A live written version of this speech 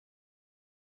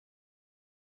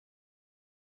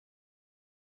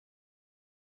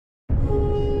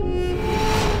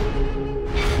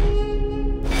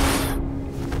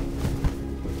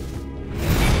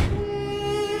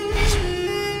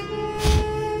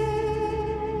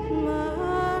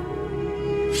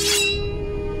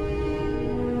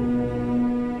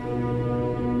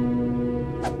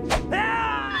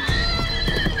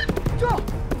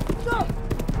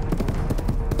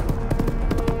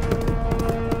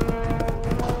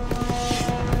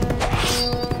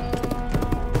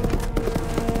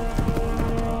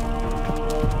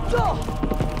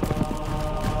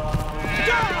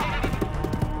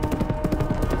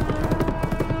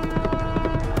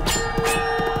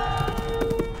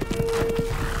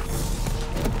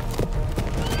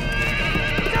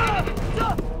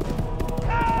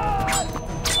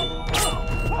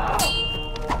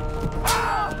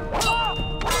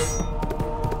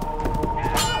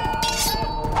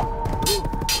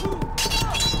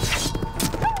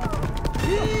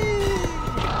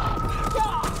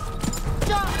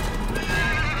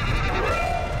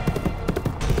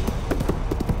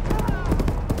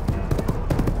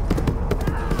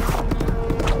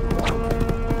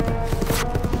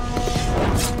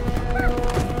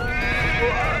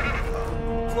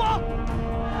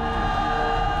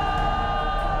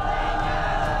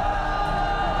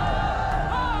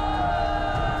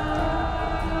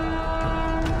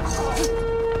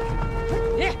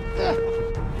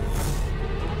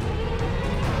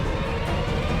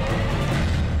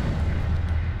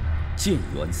建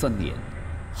元3年，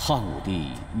汉武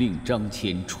帝令张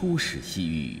骞出使西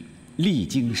域，历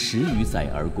经10余载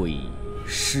而归，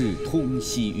始通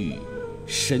西域。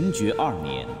神爵2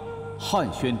年，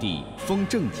汉宣帝封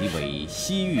郑吉为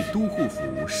西域都护府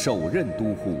首任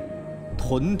都护，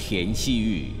屯田西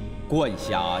域，管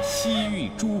辖西域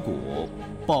诸国，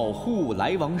保护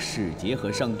来往使节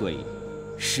和商队，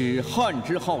使汉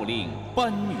之号令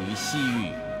颁于西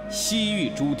域。西域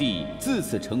诸地自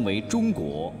此成为中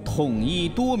国统一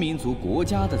多民族国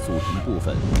家的组成部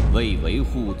分，为维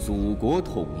护祖国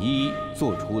统一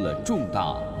做出了重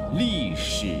大历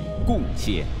史贡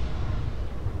献。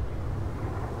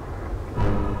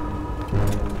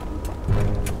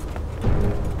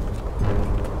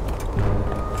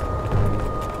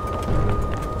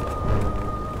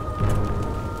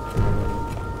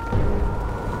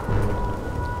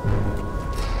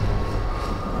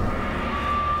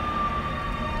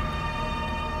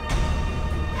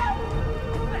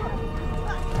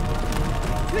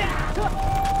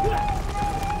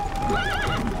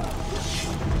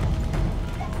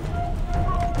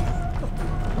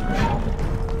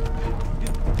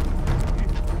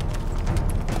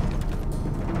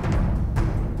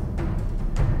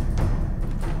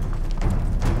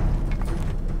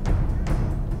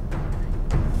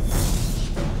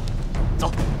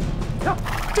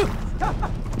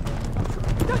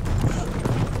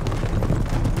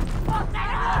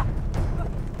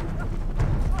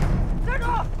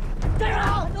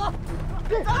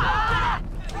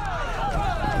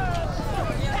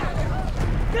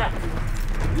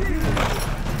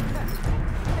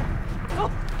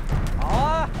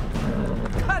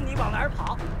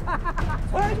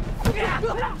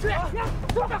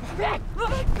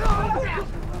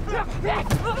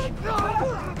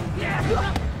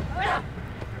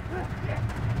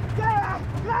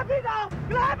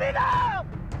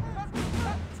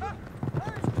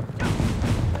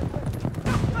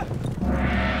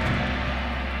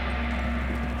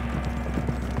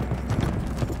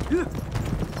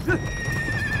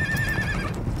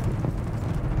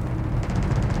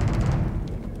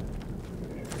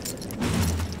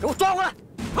给我抓回来！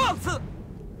放肆！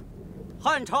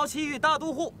汉朝西域大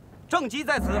都护郑吉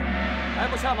在此，还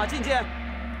不下马觐见？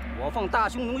我奉大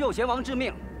匈奴右贤王之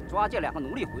命，抓这2个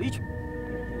奴隶回去。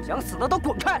不想死的都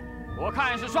滚开！我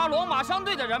看是抓罗马商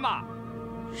队的人嘛。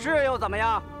是又怎么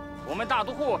样？我们大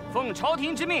都护奉朝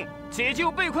廷之命，解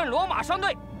救被困罗马商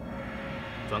队。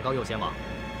转告右贤王，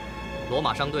罗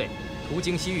马商队途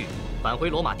经西域，返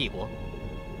回罗马帝国，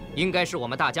应该是我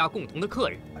们大家共同的客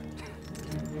人。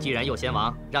既然右贤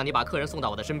王让你把客人送到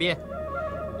我的身边，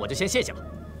我就先谢谢了。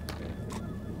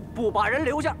不把人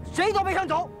留下，谁都别想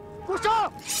走！给我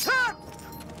上！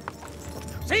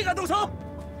谁敢动手？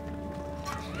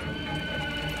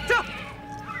上！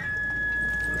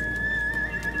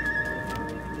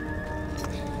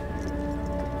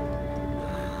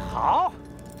好，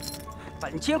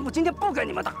本监护今天不跟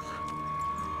你们打，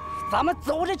咱们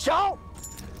走着瞧！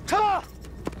撤！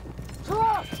撤！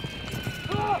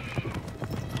撤！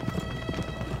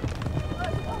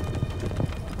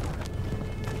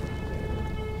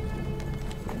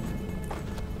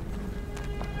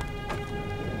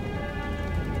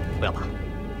不要怕，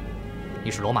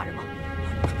你是罗马人吗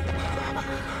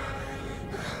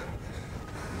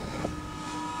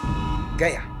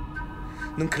？Gaya,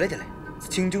 non credere.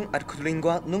 Stingium ad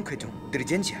culingua non credum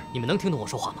diligentia. 你们能听懂我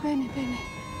说话吗 Bene, bene.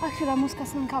 Achira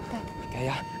muscas non captat.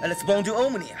 Gaya, alas bonju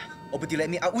omnia. Obdile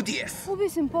mi audies.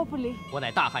 Ubis in populi. 我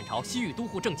乃大汉朝西域都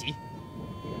护郑吉，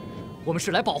我们是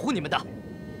来保护你们的。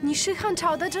你是汉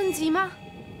朝的郑吉吗？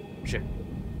是，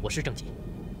我是郑吉。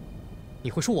你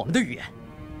会说我们的语言？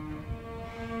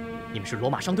你们是罗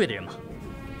马商队的人吗？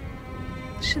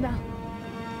是的。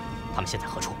他们现在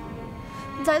何处？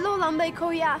在楼兰被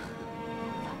扣押。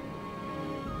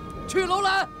去楼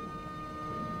兰！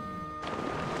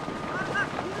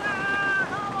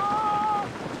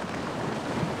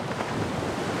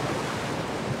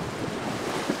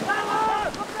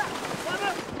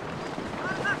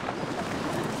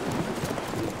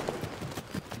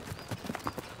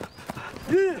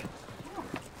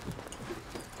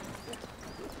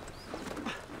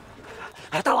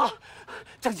哎，大王，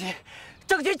郑吉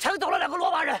抢走了2个罗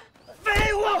马人！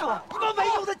废物！你们没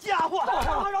用的家伙！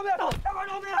大王饶命！大王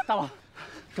饶命！大王，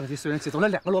郑吉虽然挤走了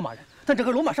2个罗马人，但整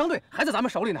个罗马商队还在咱们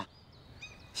手里呢。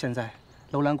现在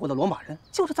楼兰国的罗马人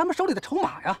就是咱们手里的筹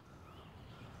码呀。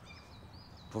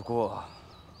不过，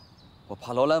我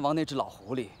怕楼兰王那只老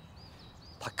狐狸，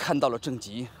他看到了郑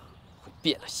吉会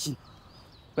变了心。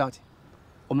不要紧，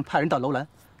我们派人到楼兰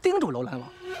盯住楼兰王。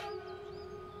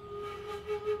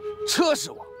车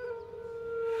是王，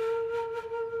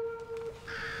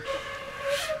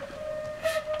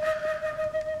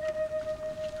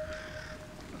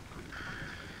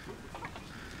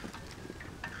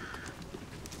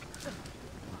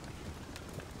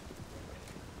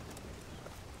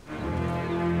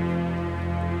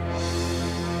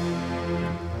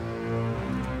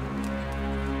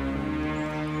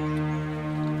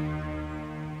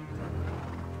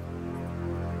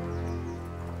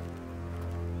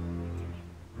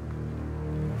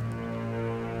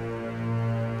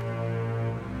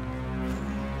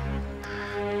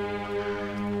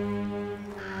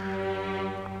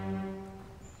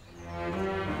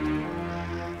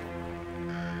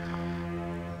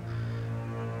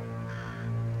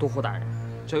都护大人，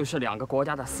这又是2个国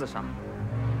家的厮杀。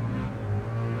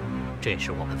这也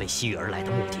是我们为西域而来的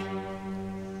目的。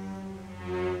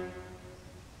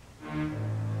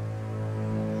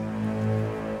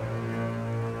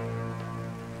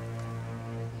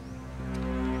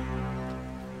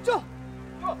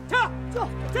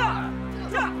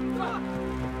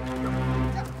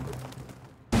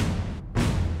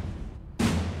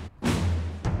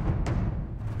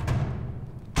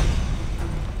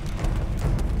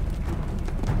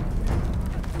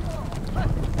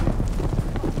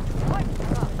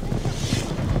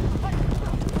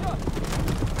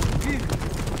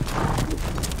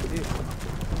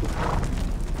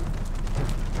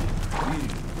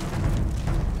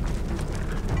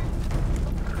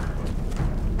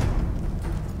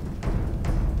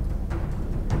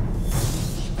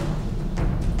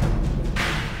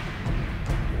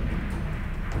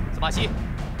马西，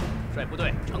率部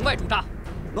队城外驻扎。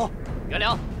诺。元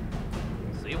良，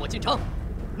随我进城。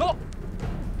诺。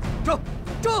这。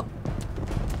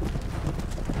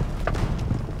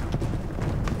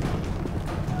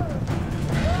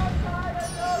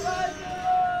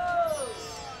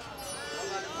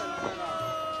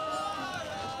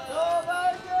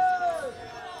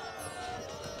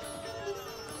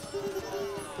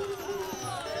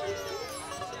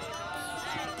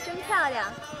真漂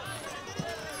亮。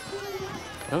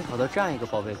 能考到这样一个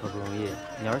宝贝可不容易，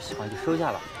你要是喜欢就收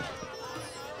下吧。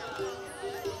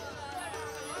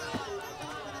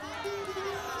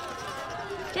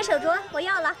这手镯我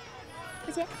要了，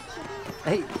付钱。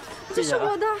哎，这是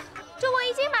我的，这我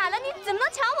已经买了，你怎么能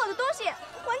抢我的东西？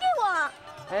还给我！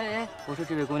哎，我说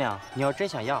这位姑娘，你要真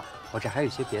想要，我这还有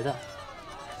些别的。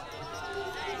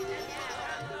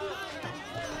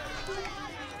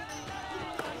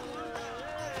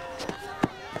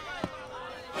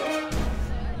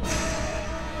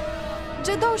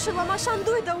 这都是罗马商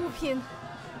队的物品。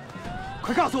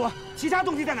快告诉我，其他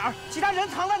东西在哪儿？其他人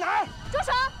藏在哪儿？住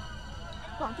手！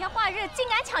光天化日竟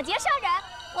敢抢劫杀人，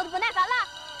我都不耐烦了。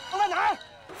藏在哪儿？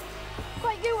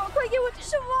快给我，快给我，这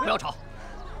是我。不要吵！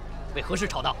为何事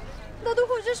吵闹？大都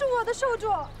护，这是我的手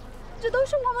镯，这都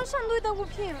是我们商队的物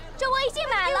品。这我已经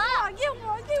买了。给我！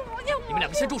你们2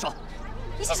个先住手！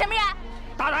你是什么人？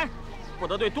大胆，不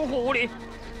得对都护无礼！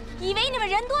以为你们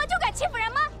人多就敢欺负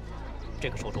人吗？这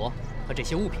个手镯和这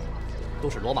些物品，都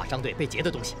是罗马商队被劫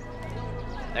的东西。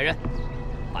来人，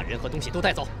把人和东西都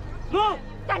带走。诺。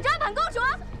敢抓本公主，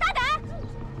大胆！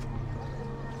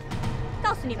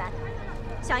告诉你们，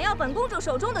想要本公主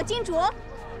手中的金镯，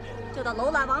就到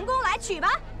楼兰王宫来取吧。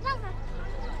让开！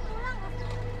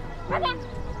让开！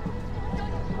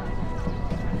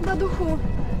大都护，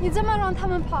你怎么让他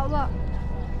们跑了？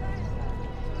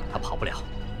他跑不了。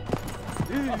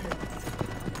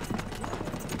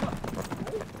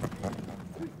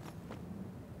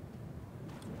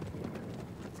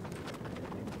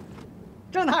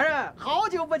郑大人，好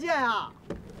久不见啊！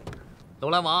楼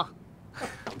兰王，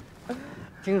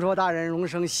听说大人荣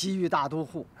升西域大都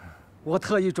护，我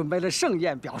特意准备了盛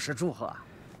宴表示祝贺。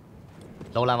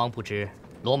楼兰王不知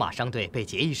罗马商队被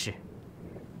劫一事，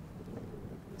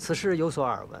此事有所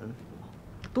耳闻。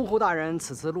都护大人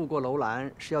此次路过楼兰，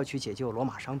是要去解救罗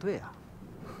马商队啊？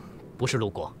不是路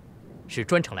过，是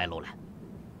专程来楼兰，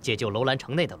解救楼兰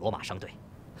城内的罗马商队。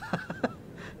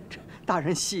大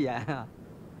人戏言啊！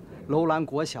楼兰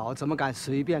国小，怎么敢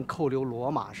随便扣留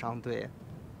罗马商队？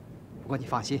不过你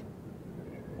放心，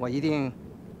我一定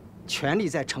全力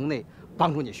在城内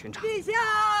帮助你巡查。陛下，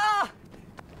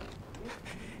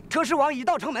车师王已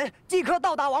到城门，即刻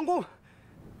到达王宫。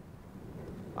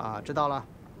啊，知道了，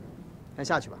先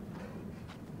下去吧。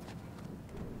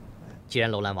既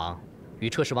然楼兰王与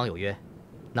车师王有约，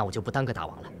那我就不耽搁大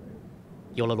王了。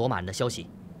有了罗马人的消息，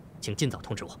请尽早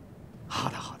通知我。好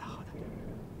的，好的，好的。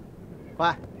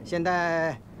快，先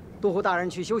带都护大人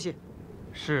去休息。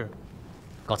是，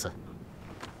告辞。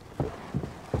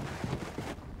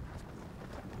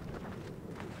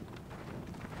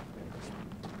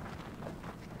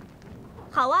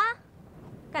好啊，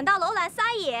敢到楼兰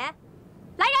撒野，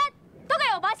来人，都给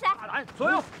我绑起来！大胆，左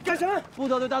右干什么？不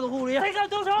得对大都护无礼！谁敢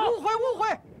动手？误会，误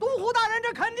会！都护大人，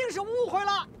这肯定是误会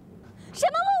了。什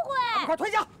么误会？快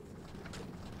退下！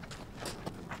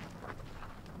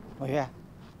墨玉，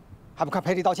还不快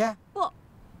赔礼道歉？不，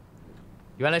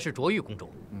原来是卓玉公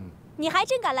主。你还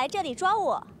真敢来这里抓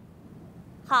我？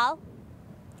好，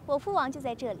我父王就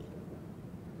在这里，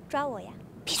抓我呀！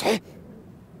闭嘴！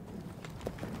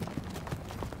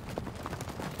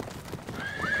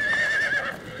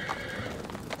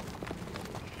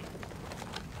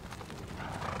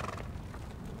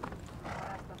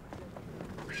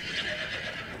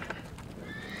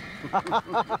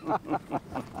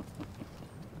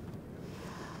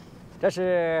这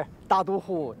是大都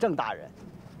护郑大人，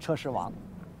车师王。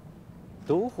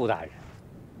都护大人，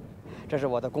这是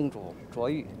我的公主卓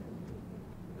玉。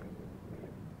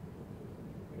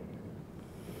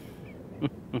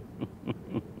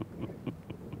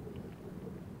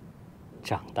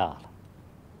长大了。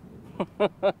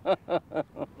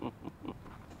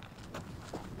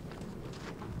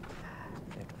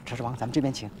车师王，咱们这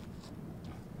边请。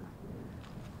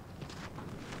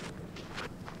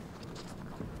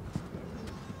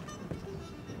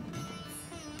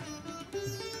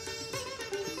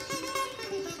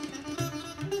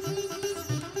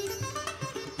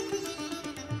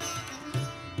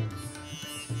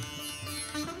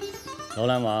楼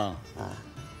兰王啊，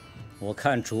我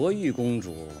看卓玉公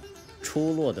主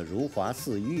出落得如花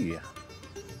似玉啊，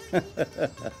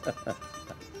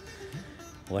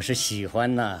我是喜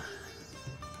欢呐，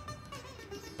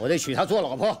我得娶她做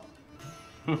老婆。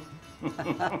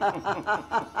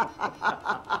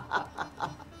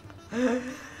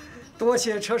多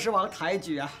谢车师王抬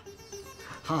举啊！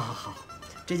好好好，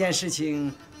这件事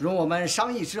情容我们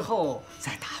商议之后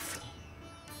再答复你。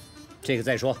这个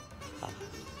再说。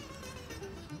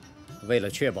为了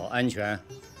确保安全，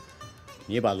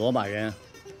你把罗马人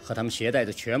和他们携带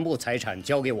的全部财产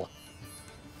交给我。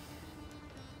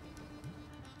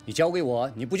你交给我，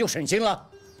你不就省心了？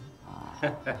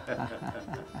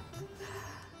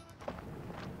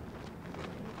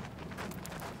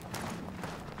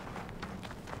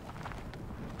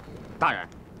大人，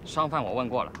商贩我问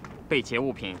过了，被劫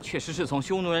物品确实是从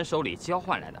匈奴人手里交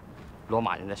换来的，罗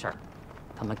马人的事儿，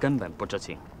他们根本不知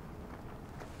情。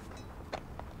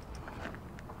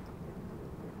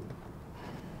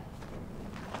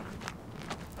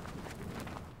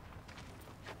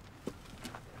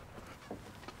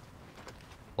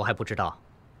我还不知道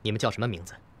你们叫什么名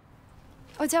字。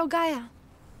我叫盖亚，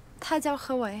他叫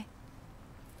何伟。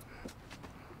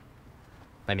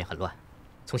外面很乱，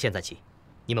从现在起，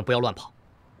你们不要乱跑。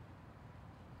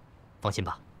放心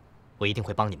吧，我一定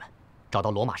会帮你们找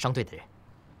到罗马商队的人。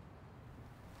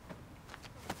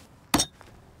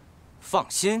放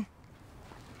心，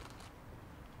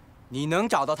你能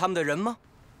找到他们的人吗？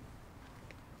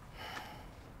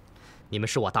你们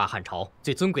是我大汉朝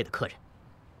最尊贵的客人。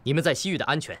你们在西域的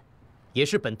安全，也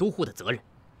是本都护的责任。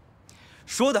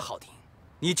说得好听，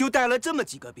你就带了这么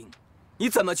几个兵，你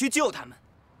怎么去救他们？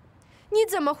你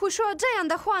怎么会说这样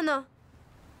的话呢？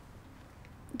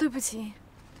对不起，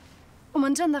我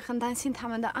们真的很担心他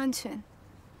们的安全。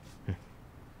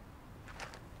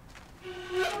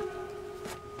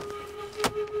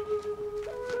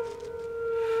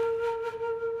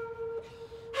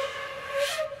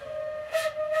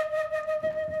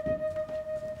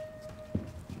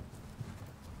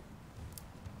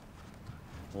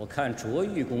我看卓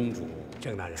玉公主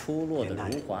郑大人出落得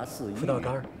如花似玉。葡萄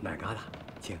干哪旮瘩？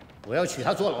请。我要娶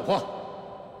她做老婆。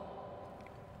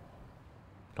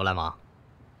楼兰王，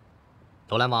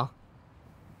楼兰王，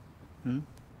嗯，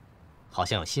好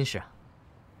像有心事啊。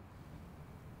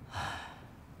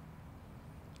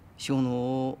匈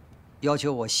奴要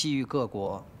求我西域各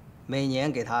国每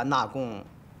年给他纳贡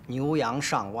牛羊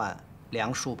上万，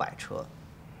粮数百车。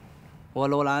我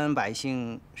楼兰百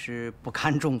姓是不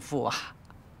堪重负啊。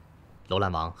楼兰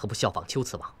王何不效仿龟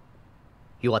兹王，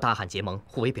与我大汉结盟，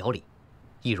互为表里，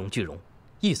一荣俱荣，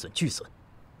一损俱损。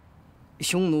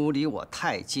匈奴离我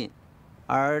太近，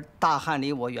而大汉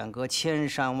离我远隔千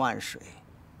山万水，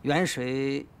远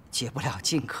水解不了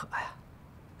近渴呀。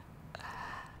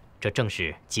这正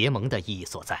是结盟的意义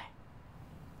所在。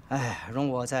哎，容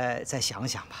我再想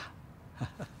想吧。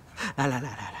来，大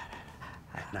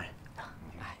人，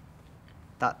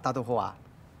大都护啊，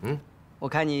我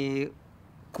看你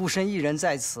孤身一人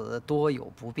在此，多有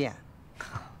不便。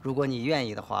如果你愿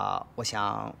意的话，我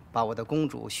想把我的公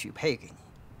主许配给你。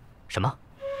什么？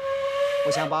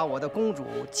我想把我的公主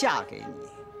嫁给你。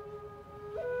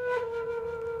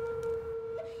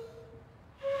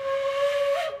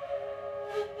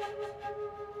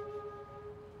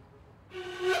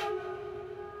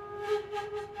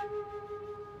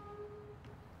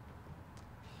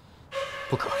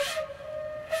不可！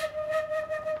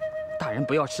大人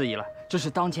不要迟疑了，这是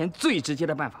当前最直接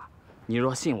的办法。你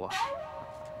若信我，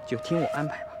就听我安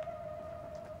排吧。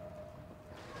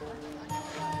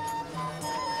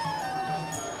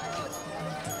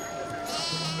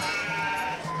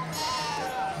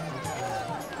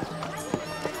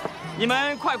你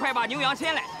们快把牛羊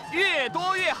牵来，越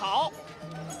多越好。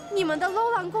你们的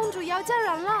楼兰公主要嫁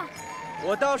人了。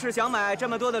我倒是想买这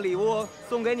么多的礼物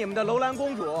送给你们的楼兰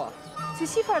公主，去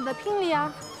媳妇儿的聘礼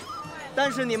啊。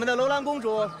但是你们的楼兰公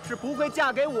主是不会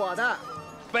嫁给我的。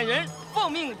本人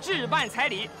奉命置办彩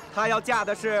礼，她要嫁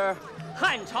的是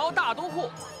汉朝大都护。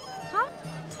啊，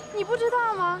你不知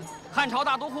道吗？汉朝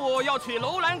大都护要娶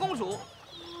楼兰公主。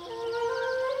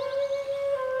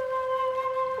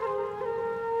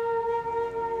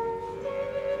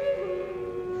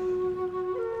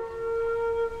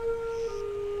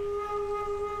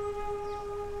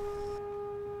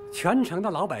全城的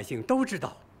老百姓都知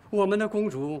道，我们的公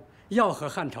主要和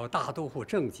汉朝大都护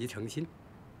正极成亲。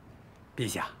陛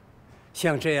下，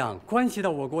像这样关系到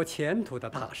我国前途的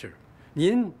大事，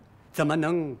您怎么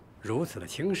能如此的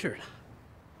轻视呢？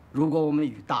如果我们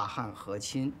与大汉和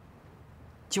亲，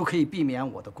就可以避免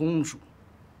我的公主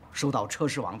受到车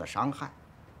师王的伤害，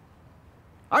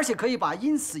而且可以把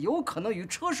因此有可能与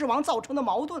车师王造成的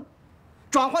矛盾，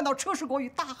转换到车师国与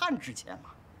大汉之间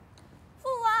嘛。父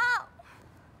王，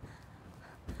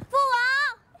父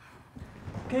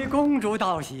王，给公主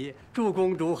道喜，祝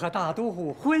公主和大都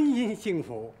护婚姻幸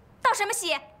福。道什么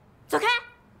喜？走开！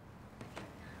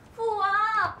父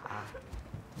王，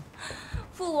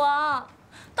父王，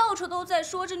到处都在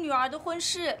说着女儿的婚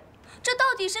事，这到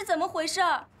底是怎么回事？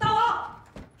大王，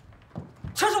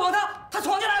车师王他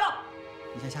闯进来了！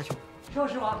你先下去。车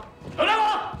师王，有大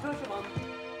王，车师王，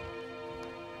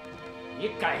你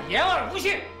敢言而无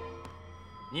信！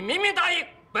你明明答应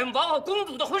本王和公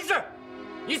主的婚事，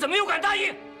你怎么又敢答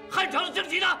应汉朝的政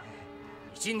绩呢？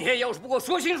你今天要是不给我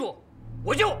说清楚，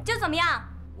我就怎么样？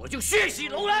我就血洗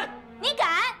楼兰！你敢？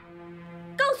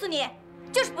告诉你，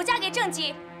就是不嫁给正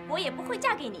姬，我也不会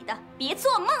嫁给你的，别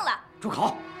做梦了！住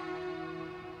口！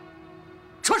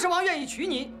车师王愿意娶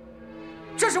你，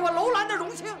这是我楼兰的荣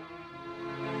幸。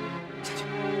下去。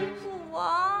父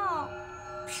王，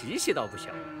脾气倒不小。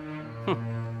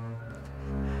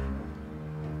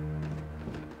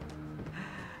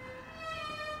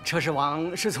车师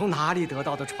王是从哪里得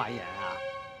到的传言啊？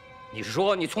你是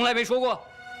说你从来没说过？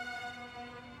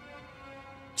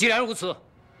既然如此，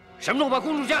什么时候把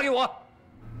公主嫁给我？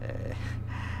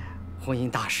婚姻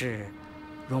大事，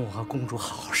容我和公主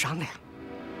好好商量。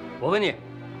我问你，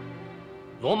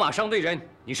罗马商队人，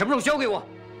你什么时候交给我？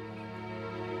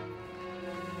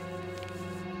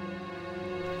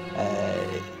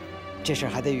这事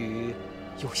还得与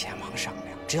右贤王商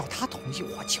量，只要他同意，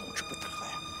我求之不得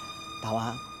呀。大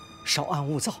王，稍安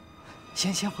勿躁，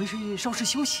先回去稍事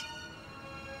休息。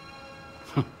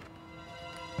哼。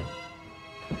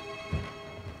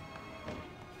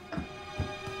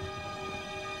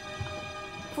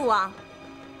父王，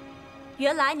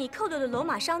原来你扣留了罗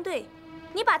马商队，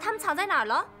你把他们藏在哪儿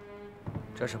了？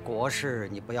这是国事，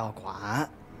你不要管。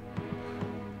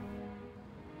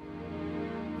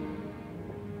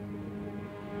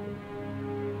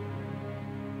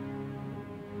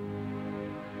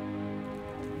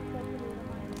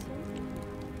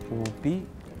Ubi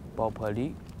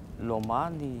populi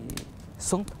Romani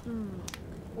sunt.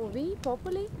 Ubi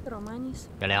populi Romani sunt.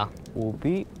 元良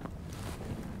Ubi，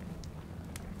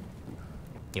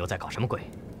 你又在搞什么鬼？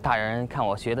大人看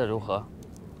我学的如何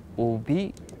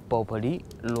 ？Ubi populi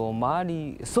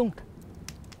Romani sunt。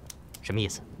什么意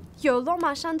思？有罗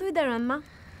马商队的人吗？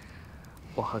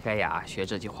我和盖亚学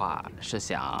这句话是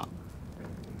想，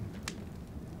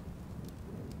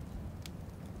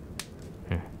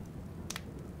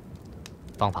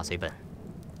方法虽笨，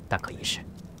但可一试。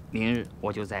明日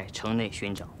我就在城内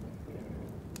寻找。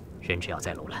人只要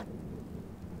在楼兰，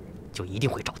就一定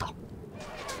会找到。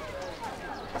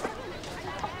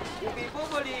Ubi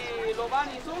populi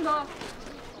Romani sunt.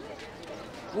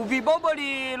 Ubi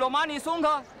populi Romani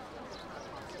sunt.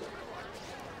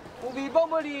 Ubi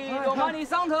populi Romani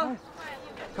sunt.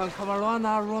 Kan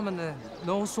Cavalana Romani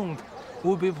non sunt.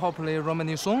 Ubi populi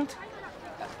Romani sunt.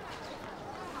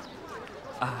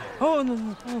 Oh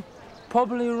no,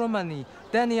 populi Romani.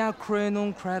 Dania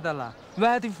crenum credala.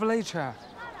 Vedi fletcher.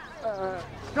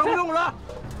 这不用了。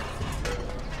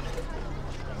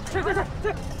去，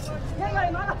烟也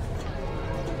拿着。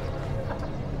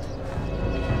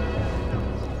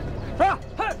啊，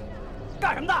哼，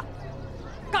干什么的？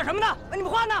干什么的？你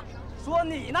们换呢？说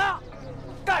你呢？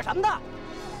干什么的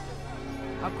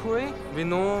Acque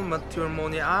vino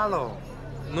matrimonialo,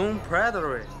 non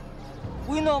predare.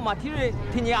 Vino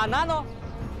matrimonialo.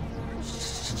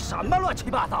 什么乱七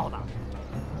八糟的！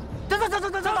走！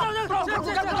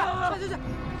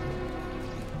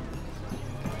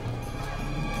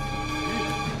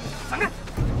闪开！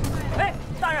哎，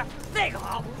大人，这个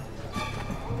好！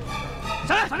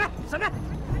闪开！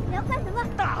娘干什么？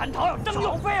大汉朝要征用！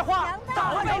少废话！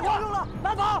少废话！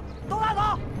拿走！都拿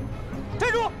走！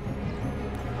站住！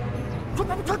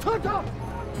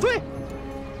追！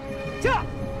下！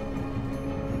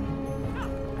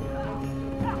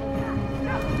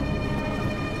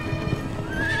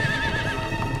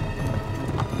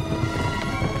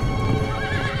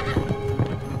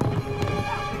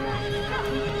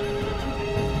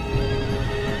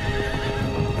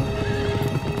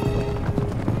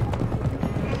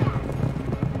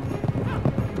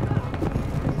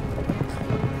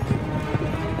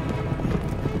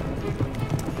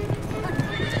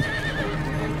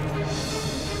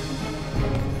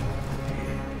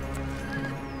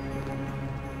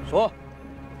说，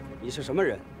你是什么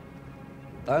人？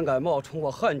胆敢冒充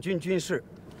我汉军军士，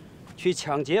去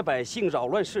抢劫百姓，扰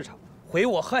乱市场，毁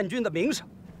我汉军的名声。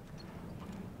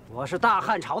我是大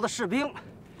汉朝的士兵，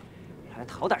来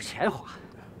讨点钱花。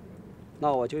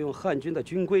那我就用汉军的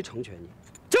军规成全你，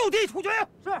就地处决。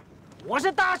是，我是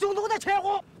大匈奴的千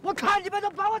户，我看你们能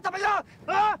把我怎么样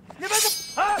啊？你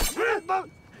们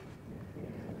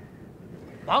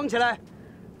绑起来，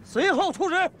随后处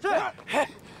置。是。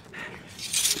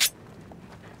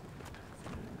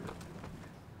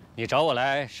你找我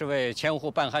来是为千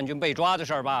户办汉军被抓的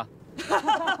事儿吧？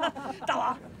大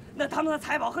王，那他们的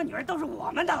财宝和女儿都是我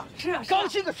们的了。是啊，高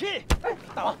兴个屁！哎，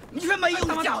大王，你这没用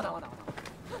的家伙！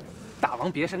大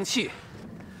王别生气，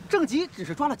郑吉只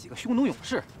是抓了几个匈奴勇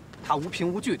士，他无凭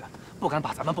无据的，不敢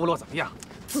把咱们部落怎么样。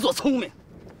自作聪明，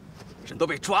人都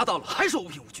被抓到了，还说无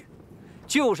凭无据。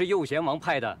就是右贤王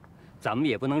派的，咱们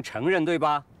也不能承认，对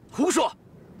吧？胡说！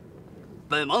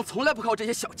本王从来不靠这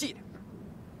些小伎俩。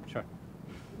是，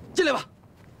进来吧。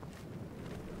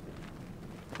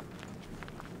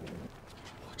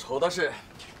我愁的是，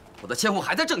我的千户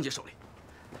还在郑吉手里。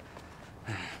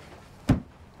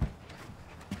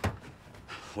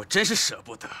我真是舍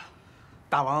不得。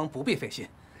大王不必费心，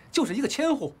就是一个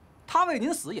千户，他为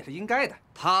您死也是应该的。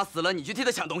他死了，你去替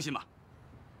他抢东西吗？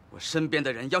我身边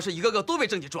的人要是一个个都被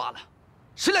郑吉抓了，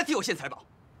谁来替我献财宝？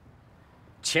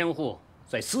千户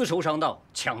在丝绸上当，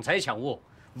抢财抢物，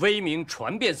威名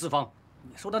传遍四方。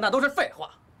你说的那都是废话。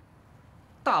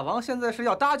大王现在是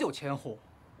要搭救千户。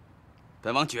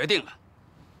本王决定了，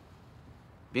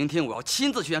明天我要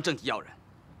亲自去向郑吉要人，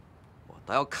我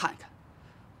倒要看看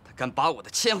他敢把我的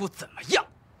千户怎么样。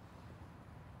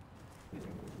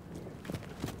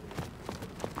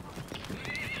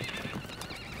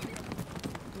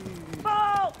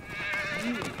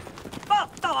报，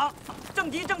大王，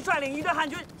郑吉正率领一队汉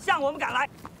军向我们赶来。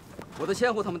我的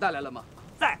千户他们带来了吗？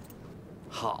在。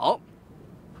好。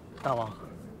大王，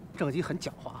郑吉很狡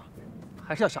猾，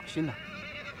还是要小心呢。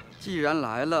既然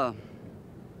来了，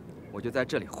我就在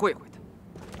这里会会他。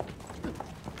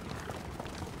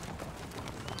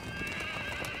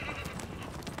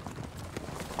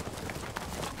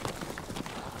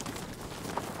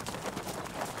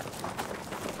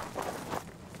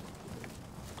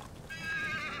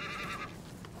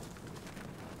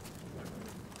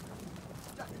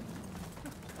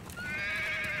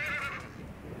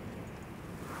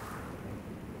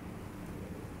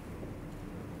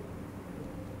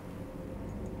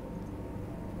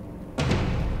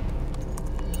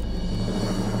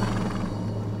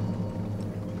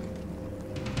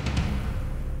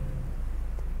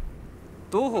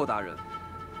都护大人，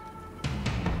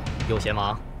右贤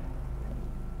王，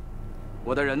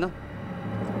我的人呢？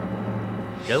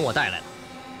人我带来了，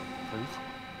很好，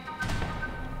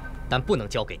但不能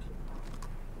交给你。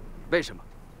为什么？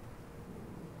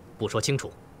不说清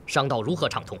楚，商道如何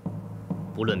畅通？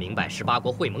不论明白18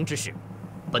国会盟之事，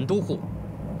本都护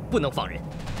不能放人。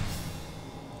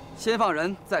先放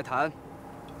人，再谈。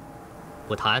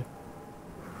不谈，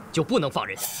就不能放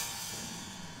人。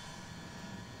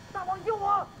大王救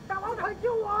我！大王快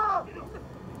救我！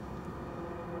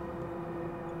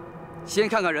先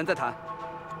看看人再谈。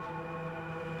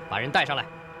把人带上来。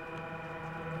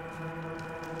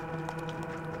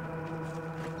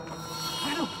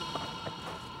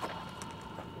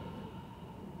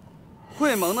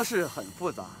会盟的事很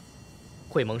复杂。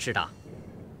会盟事大，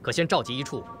可先召集一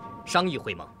处商议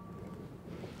会盟。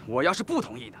我要是不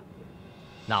同意呢？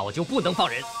那我就不能放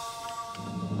人。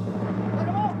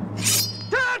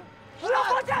不要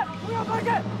放箭！不要放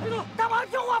箭！大王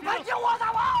救我！快救我！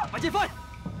大王！把剑放下！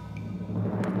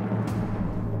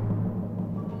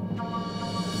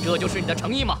这就是你的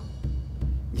诚意吗？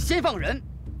你先放人，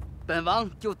本王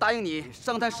就答应你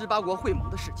商谈18国会盟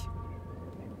的事情。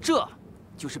这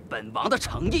就是本王的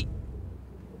诚意。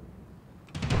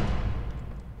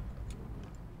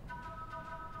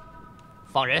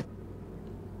放人。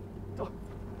走，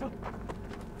走。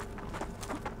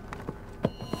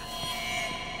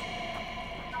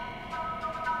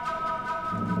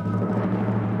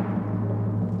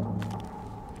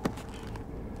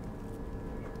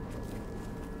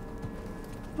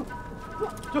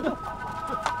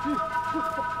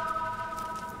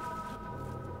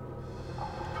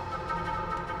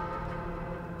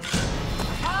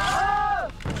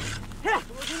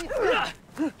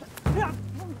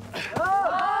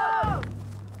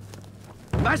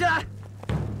埋下来！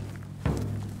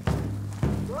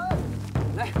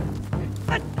来！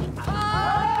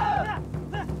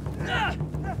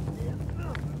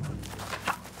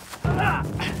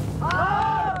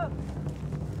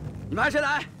你埋下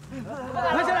来！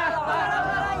拿起来！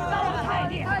太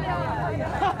厉害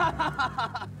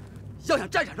了！要想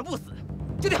战场上不死，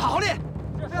就得好好练。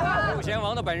右贤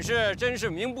王的本事真是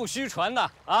名不虚传呐！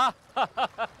啊！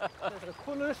这是个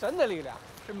昆仑神的力量，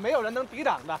是没有人能抵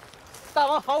挡的。大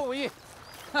王好武艺，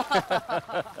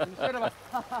你接着吧。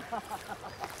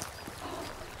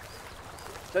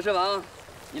这世王，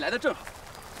你来的正好，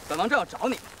本王正要找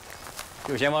你。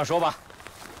右贤王说吧。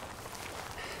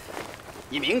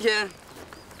你明天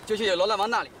就去楼兰王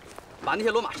那里，把那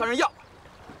些罗马商人要。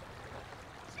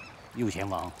右贤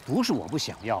王，不是我不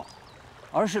想要，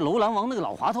而是楼兰王那个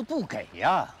老滑头不给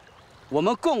呀。我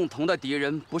们共同的敌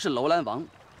人不是楼兰王，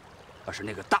而是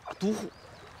那个大都护。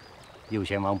右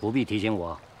贤王不必提醒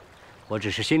我，我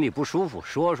只是心里不舒服，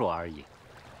说说而已。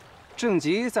郑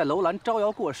吉在楼兰招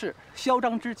摇过市，嚣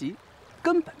张之极，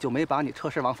根本就没把你车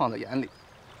师王放在眼里。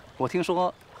我听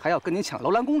说还要跟你抢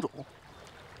楼兰公主。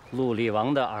陆厉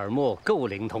王的耳目够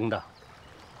灵通的。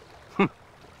哼，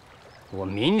我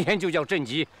明天就叫郑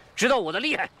吉知道我的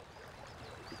厉害。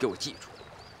你给我记住，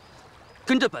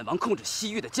跟着本王控制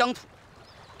西域的疆土，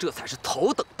这才是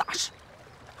头等大事。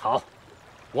好，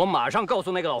我马上告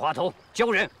诉那个老滑头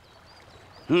交人。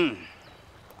嗯。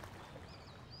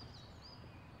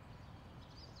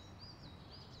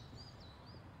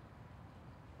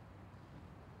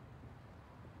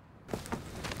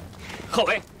贺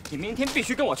伟，你明天必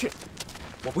须跟我去。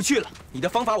我不去了，你的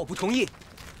方法我不同意。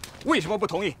为什么不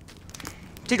同意？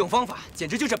这种方法简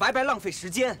直就是白白浪费时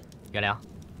间。元良，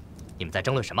你们在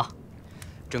争论什么？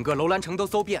整个楼兰城都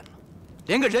搜遍了，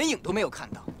连个人影都没有看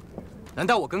到。难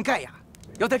道我跟盖亚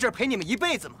要在这儿陪你们一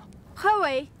辈子吗？何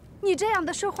伟，你这样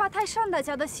的说话太伤大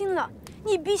家的心了，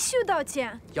你必须道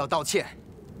歉。要道歉，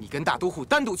你跟大都护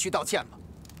单独去道歉吧，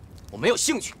我没有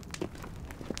兴趣。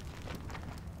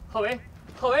贺伟，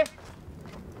贺伟。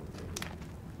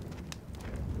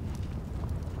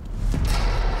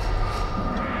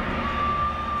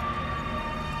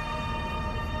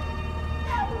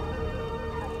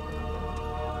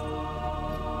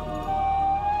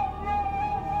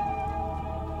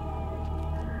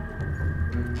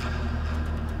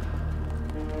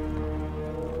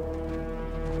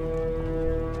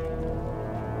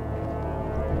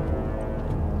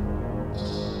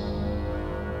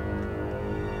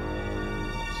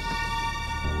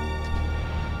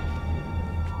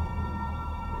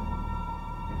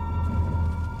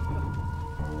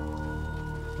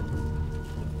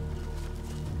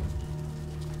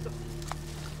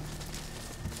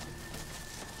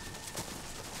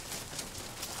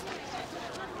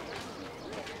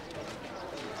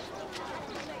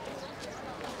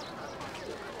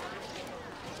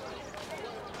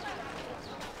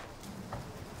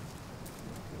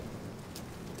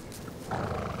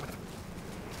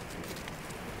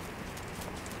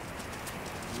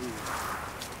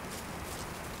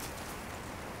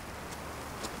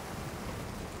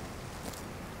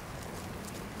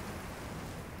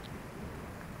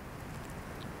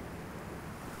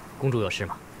公主有事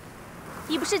吗？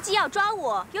你不是既要抓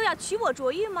我，又要娶我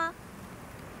卓玉吗？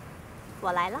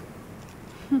我来了。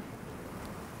哼。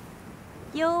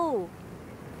哟，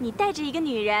你带着一个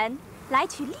女人来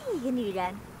娶另一个女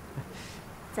人，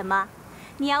怎么？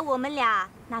你要我们俩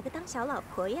哪个当小老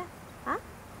婆呀？啊？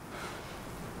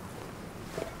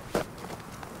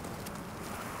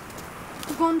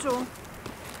公主，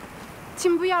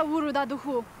请不要侮辱大都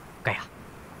护。盖亚，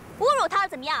侮辱他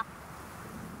怎么样？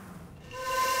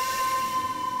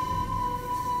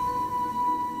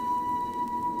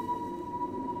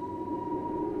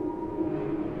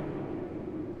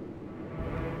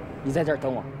你在这儿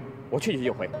等我，我去一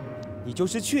回。你就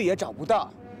是去也找不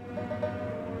到。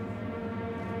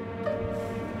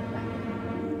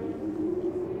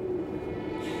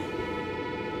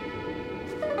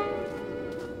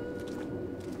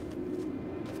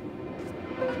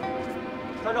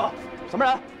站住！什么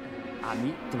人？阿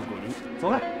弥陀佛，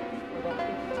走开！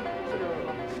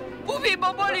不必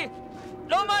帮玻璃，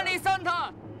罗马里桑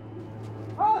塔。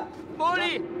玻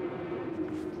璃，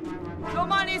罗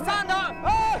马里桑塔。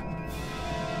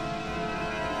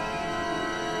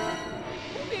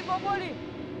玻璃，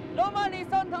罗马里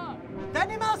桑塔，带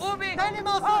你们，带你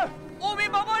们，无比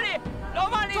保玻璃，罗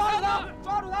马里桑塔，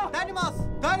抓住他，带你们，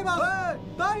玻璃，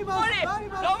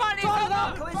罗马里桑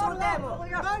塔，抓住他，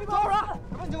带你们，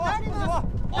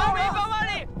无比保玻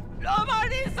璃，罗马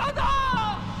里桑塔。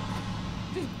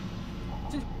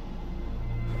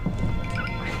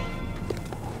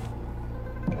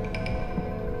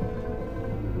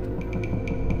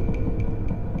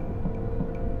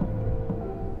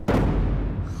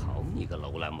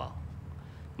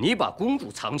你把公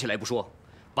主藏起来不说，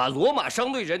把罗马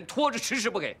商队人拖着迟迟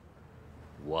不给，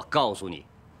我告诉你，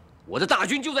我的大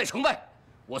军就在城外，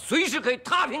我随时可以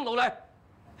踏平楼兰。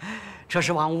车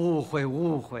师王误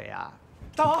会啊！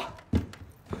大王，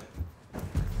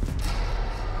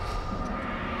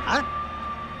啊？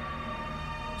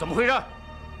怎么回事？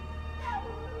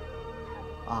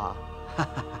啊，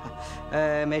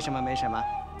没什么，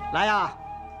来呀，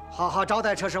好好招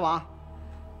待车师王。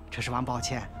车师王，抱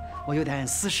歉，我有点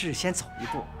私事，先走一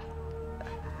步。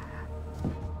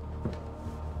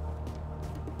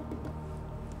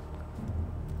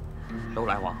楼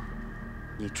兰王，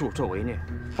你助纣为虐，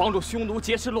帮助匈奴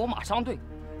劫持罗马商队，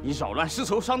你扰乱丝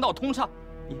绸商道通畅，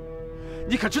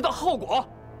你可知道后果？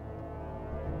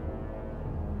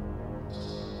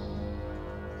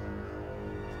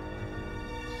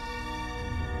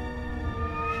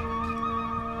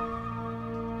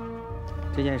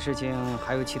这件事情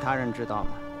还有其他人知道吗？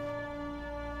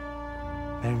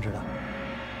没人知道。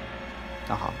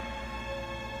那好，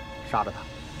杀了他。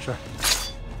是。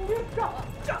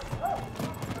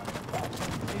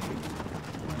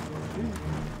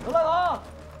刘大王，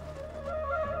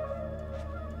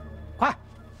快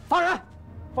放人！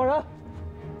放人！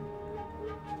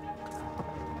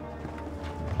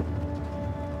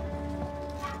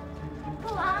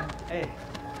父王，哎，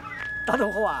大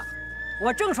都护啊，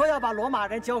我正说要把罗马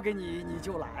人交给你，你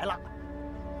就来了。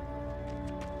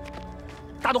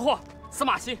大都护，司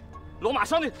马懿，罗马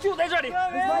商队就在这里。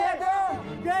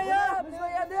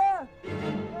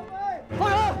放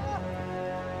人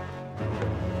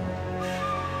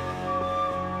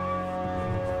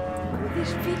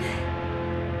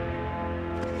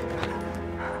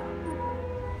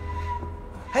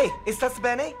！Hey, estás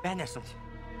bene? Bene sunt.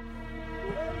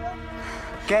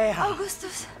 Gaya.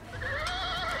 Augustus。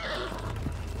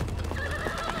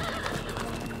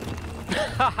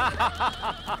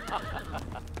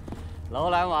楼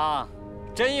兰王，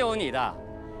真有你的！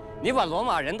你把罗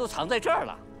马人都藏在这儿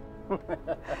了。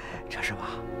车师王，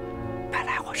本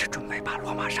来我是准备把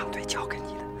罗马商队交给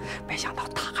你的，没想到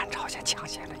大汉朝鲜抢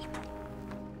先了一步。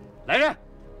来人，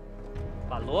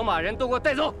把罗马人都给我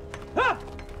带走！啊！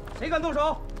谁敢动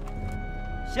手？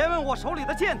先问我手里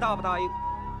的剑答不答应？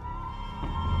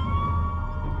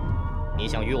你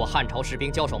想与我汉朝士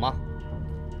兵交手吗？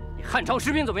你汉朝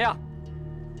士兵怎么样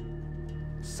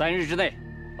？3日之内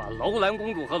把楼兰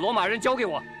公主和罗马人交给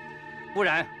我，不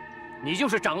然你就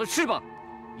是长了翅膀，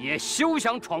也休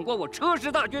想闯过我车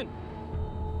师大军。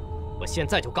我现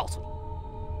在就告诉你，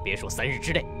别说3日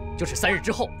之内，就是3日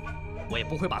之后，我也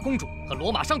不会把公主和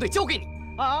罗马商队交给你。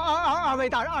二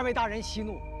位大人息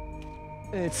怒，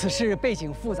此事背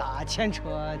景复杂，牵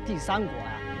扯第三国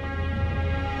呀。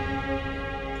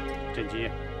郑吉，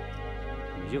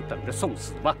你就等着送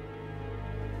死吧。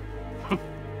哼！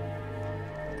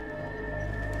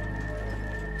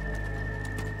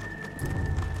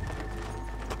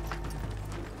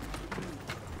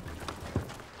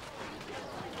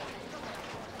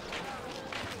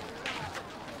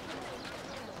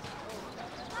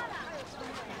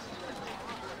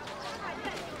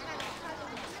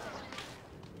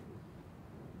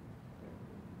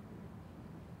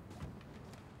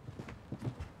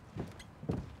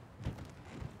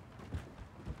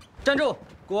站住！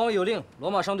国王有令，罗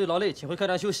马商队劳累，请回客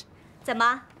栈休息。怎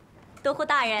么，都护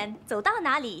大人走到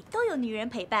哪里都有女人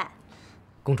陪伴？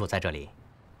公主在这里，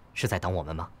是在等我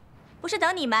们吗？不是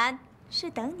等你们，是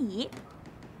等你。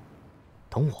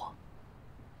等我？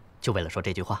就为了说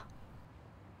这句话？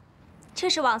这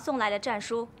是王送来的战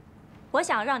书，我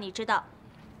想让你知道。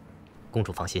公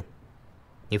主放心，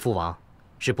你父王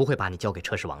是不会把你交给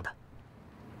车师王的。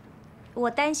我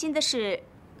担心的是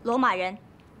罗马人。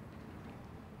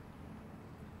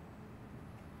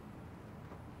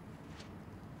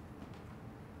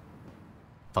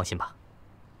放心吧，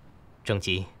郑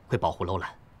吉会保护楼兰，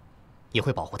也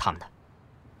会保护他们的。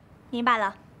明白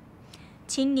了，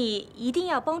请你一定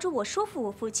要帮助我说服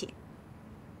我父亲。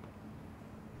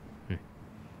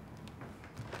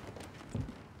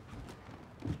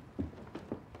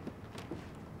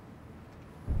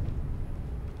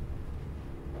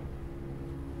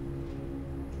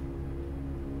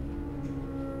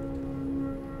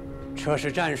车师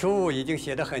战书已经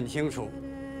写得很清楚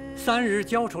，3日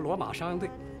交出罗马商队，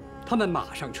他们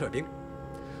马上撤兵；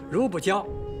如不交，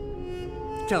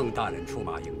郑大人出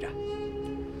马应战。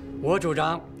我主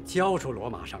张交出罗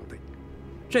马商队，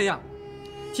这样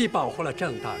既保护了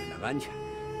郑大人的安全，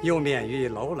又免于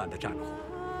楼兰的战火。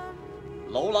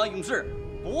楼兰勇士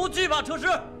不惧怕车师，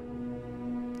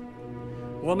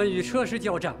我们与车师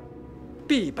交战，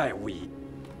必败无疑。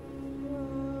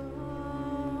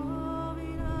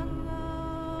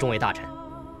众位大臣，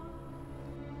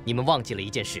你们忘记了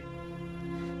一件事，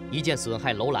一件损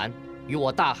害楼兰与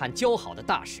我大汉交好的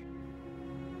大使。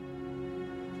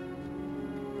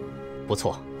不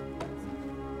错，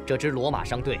这支罗马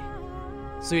商队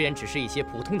虽然只是一些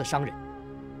普通的商人，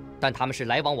但他们是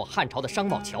来往我汉朝的商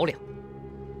贸桥梁，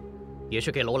也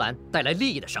是给楼兰带来利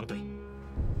益的商队。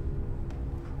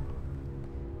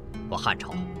我汉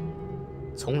朝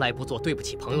从来不做对不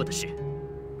起朋友的事。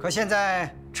可现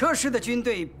在车师的军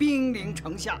队兵临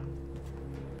城下，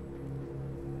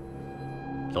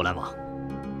楼兰王，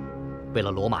为了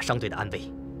罗马商队的安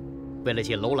危，为了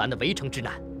解楼兰的围城之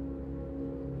难，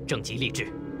正极立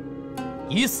志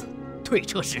以死退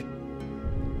车师。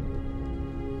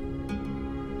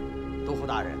都护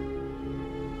大人，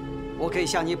我可以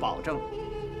向你保证，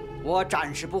我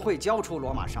暂时不会交出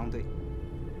罗马商队，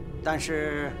但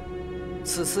是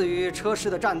此次与车师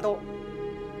的战斗，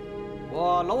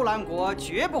我楼兰国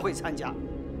绝不会参加。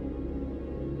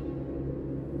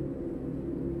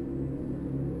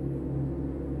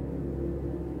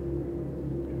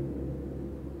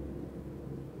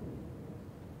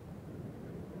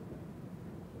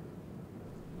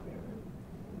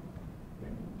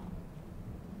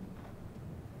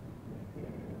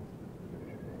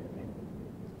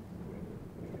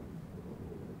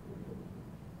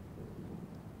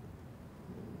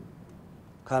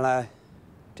看来，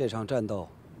这场战斗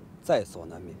在所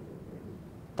难免。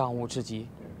当务之急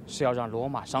是要让罗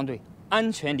马商队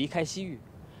安全离开西域，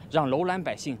让楼兰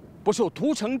百姓不受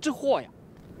屠城之祸呀。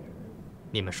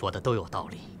你们说的都有道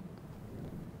理。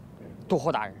都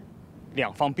护大人，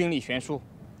两方兵力悬殊，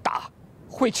打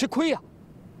会吃亏呀。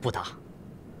不打，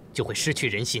就会失去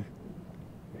人心，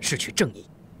失去正义。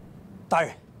大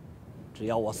人，只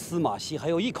要我司马熙还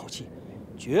有一口气，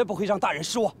绝不会让大人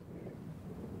失望。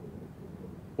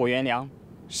我元良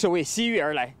是为西域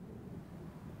而来，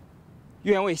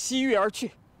愿为西域而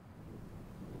去。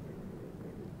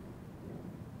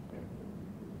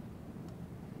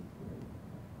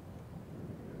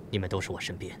你们都是我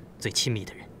身边最亲密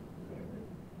的人，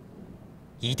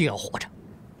一定要活着。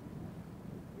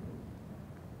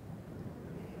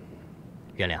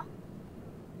元良，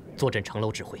坐镇城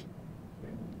楼指挥。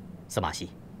司马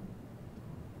熙，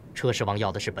车师王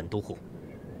要的是本都护，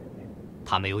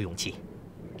他没有勇气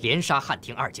连杀汉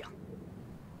廷2将，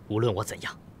无论我怎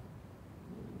样，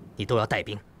你都要带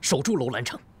兵守住楼兰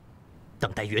城，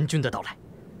等待援军的到来。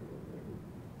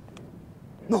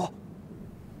诺。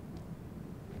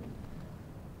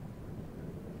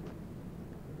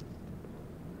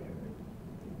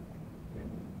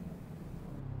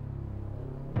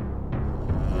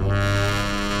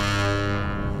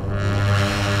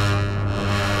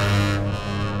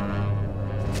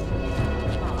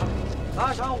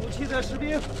拉上武器的士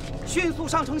兵，迅速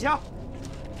上城墙！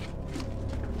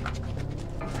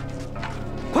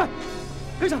快，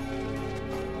跟上！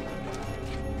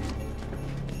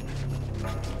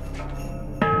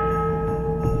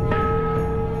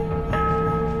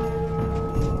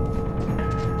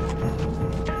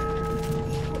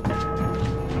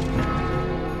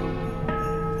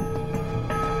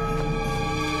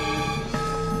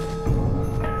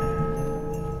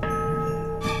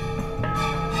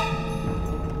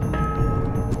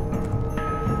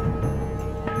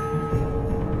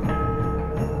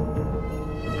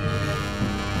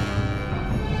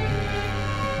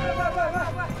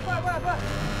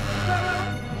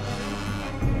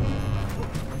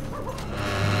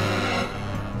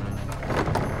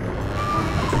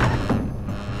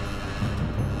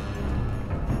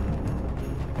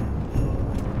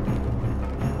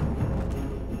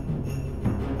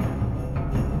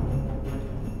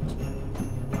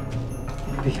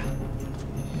陛下，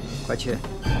快去，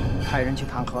派人去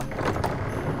弹劾。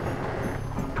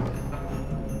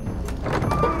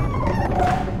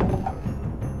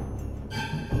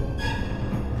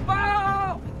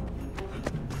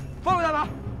报告大王，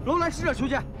楼兰使者求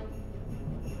见。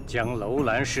将楼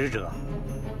兰使者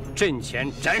阵前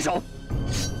斩首。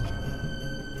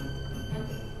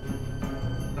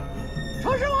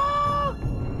车师王，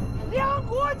两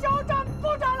国交战不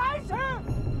斩来使，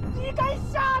你该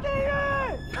下地狱！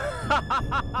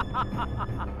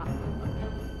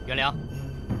元良，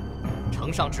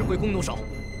城上指挥弓弩手，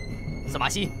司马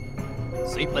熙，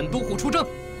随本都护出征。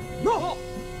诺。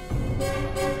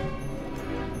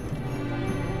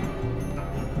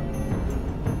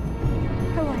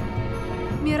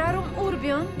Mirarum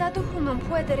urbion da tu non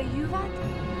puedere juvat?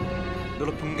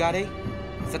 Dolo pungare,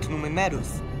 sat nume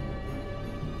merus.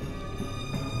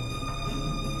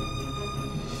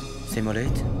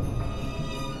 Semolet,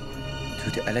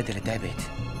 tut ala delle debet.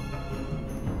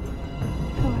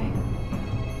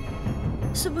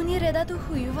 Subunire da tu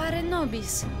juvare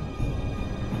nobis.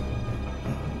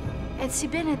 Ed si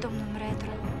bene, domnul Retro.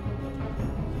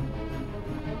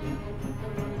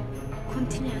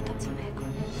 Continuați, prego.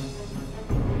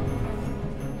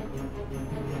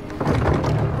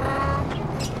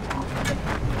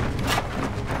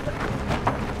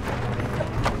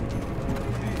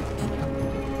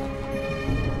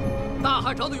 大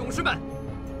汉朝的勇士们，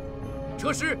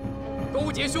这时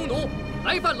勾结匈奴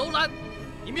来犯楼兰，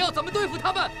你们要怎么对付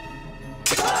他们？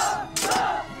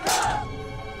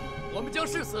我们将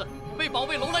誓死为保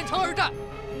卫楼兰城而战，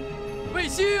为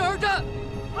西域而战，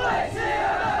为西域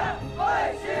而战，为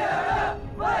西域而战，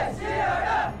为西域而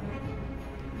战！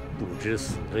不知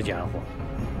死的家伙！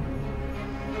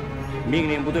命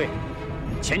令部队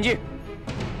前进！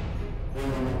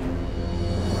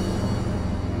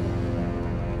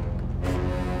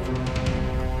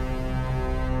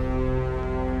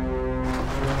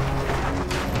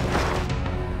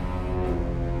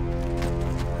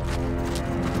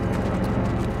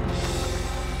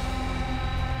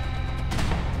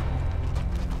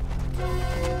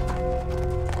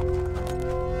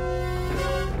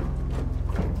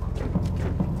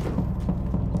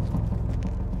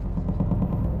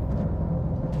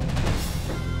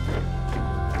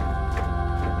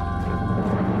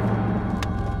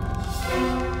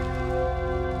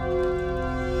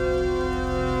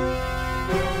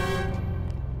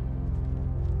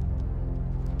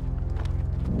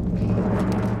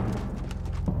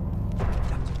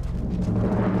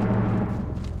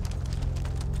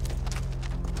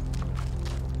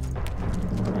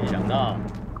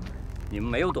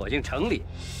 没有躲进城里，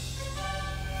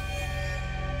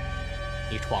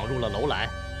你闯入了楼兰，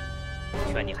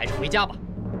劝你还是回家吧。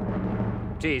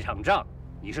这场仗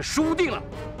你是输定了。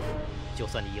就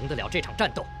算你赢得了这场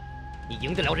战斗，你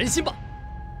赢得了人心吗？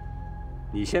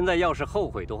你现在要是后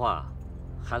悔的话，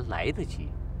还来得及。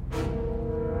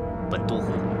本都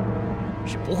护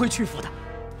是不会屈服的。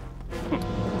哼！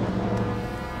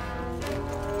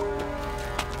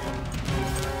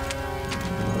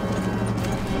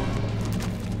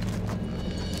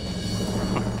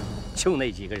 就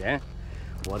那几个人，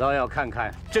我倒要看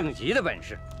看郑吉的本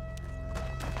事。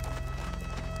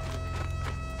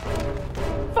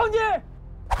放箭！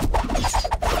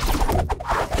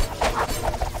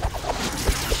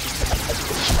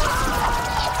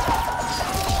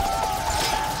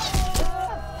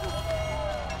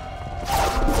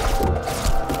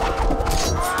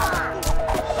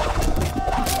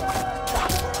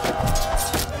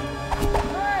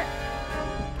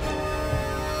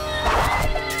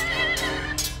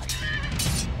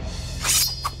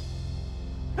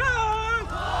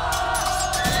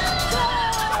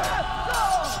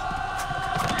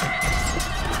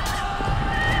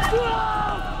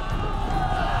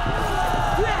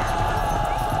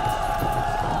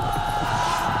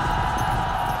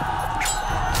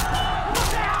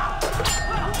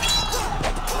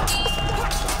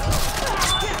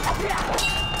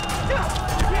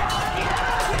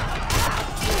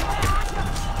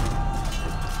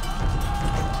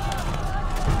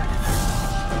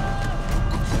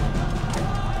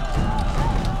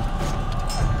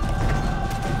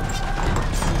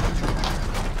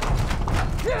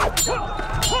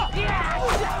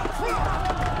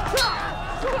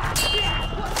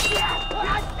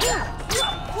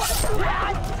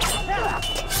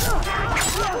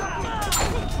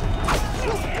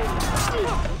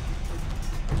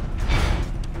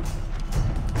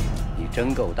你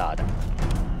真够大胆！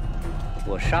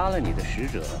我杀了你的使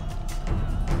者，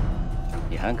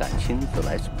你还敢亲自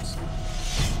来阻止？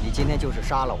你今天就是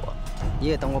杀了我，你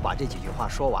也等我把这几句话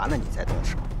说完了，你再动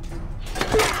手。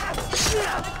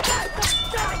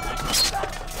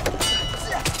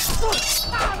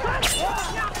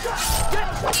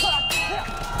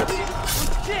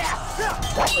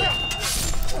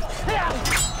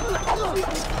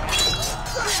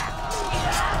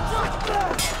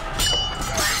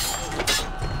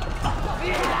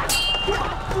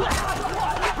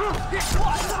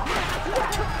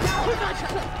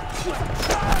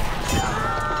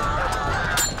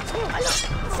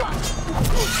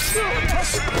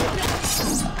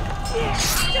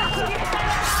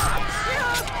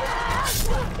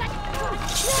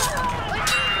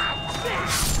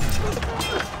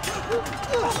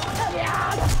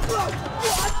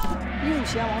 右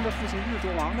贤王的父亲日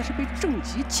卓王那是被郑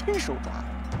吉亲手抓的，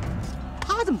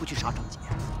他怎么不去杀郑吉啊？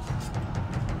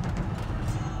 啊！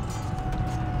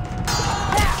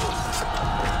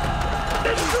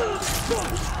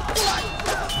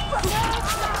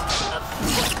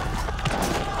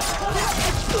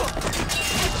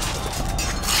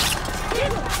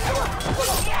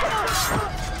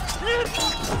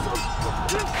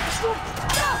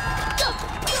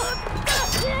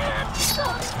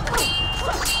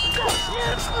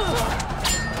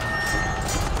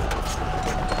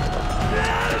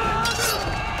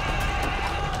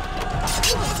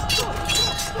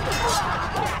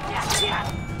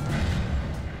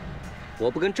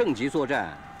不跟郑吉作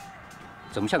战，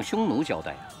怎么向匈奴交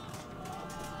代呀？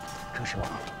车师王，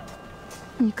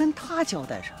你跟他交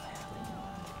代什么呀？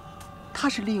他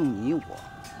是利用你我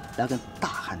来跟大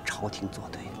汉朝廷作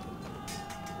对，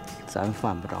咱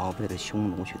犯不着为了匈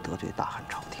奴去得罪大汉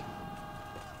朝廷。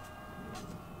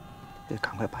得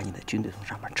赶快把你的军队从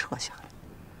上面撤下来。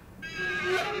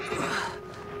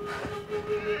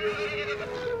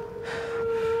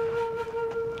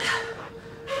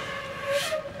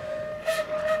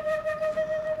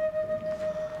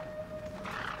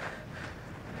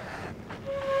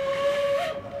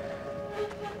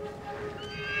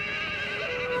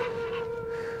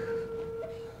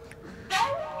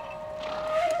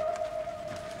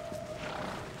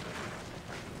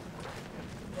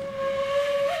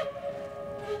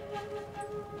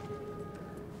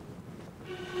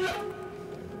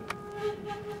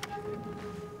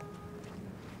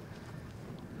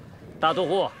 大都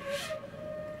护，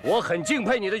我很敬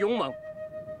佩你的勇猛。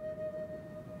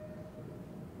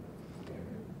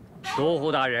都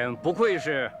护大人不愧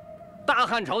是大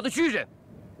汉朝的巨人。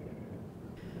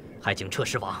还请车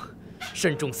师王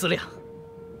慎重思量，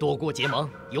多国结盟、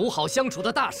友好相处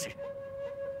的大事。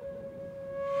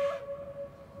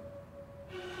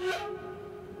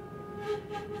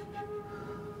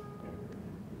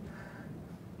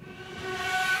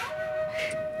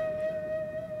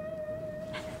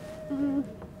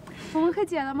 我们和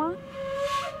解了吗？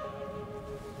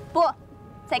不，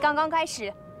才刚刚开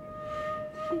始。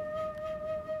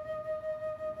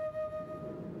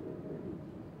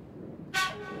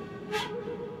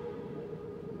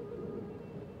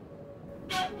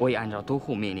我已按照都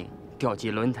护命令调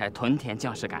集轮台屯田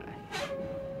将士赶来。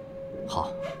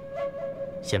好，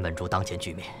先稳住当前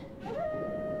局面，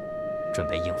准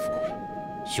备应付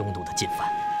匈奴的进犯。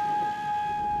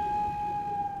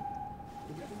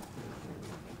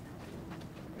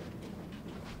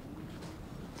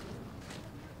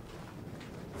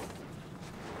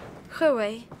 各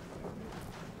位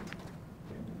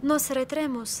 ，nos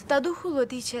retremos, Daduhu lo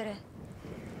dicere.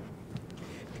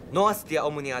 Nos dia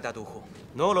omnia Daduhu,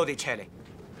 no lo dicere.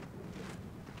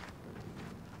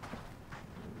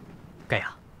 盖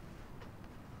亚，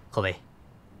何为？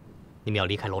你们要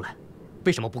离开楼兰，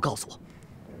为什么不告诉我？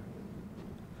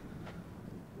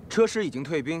车师已经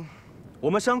退兵，我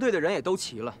们商队的人也都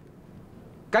齐了，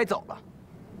该走了。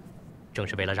正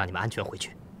是为了让你们安全回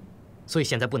去，所以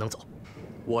现在不能走。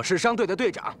 我是商队的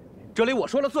队长，这里我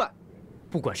说了算。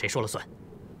不管谁说了算，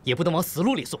也不能往死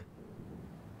路里送。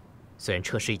虽然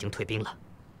车师已经退兵了，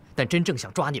但真正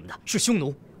想抓你们的是匈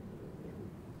奴，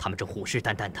他们正虎视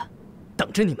眈眈的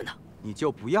等着你们呢。你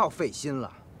就不要费心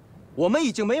了，我们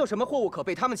已经没有什么货物可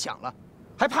被他们抢了，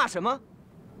还怕什么？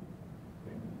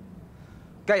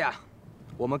盖亚，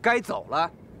我们该走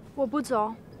了。我不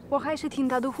走，我还是听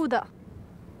大都护的。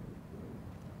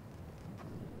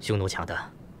匈奴抢的。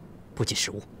 不仅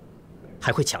食物，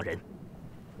还会抢人。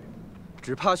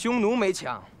只怕匈奴没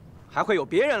抢，还会有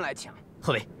别人来抢。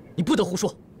贺伟，你不得胡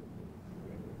说！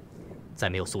在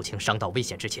没有肃清伤到危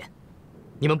险之前，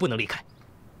你们不能离开。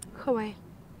贺伟，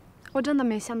我真的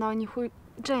没想到你会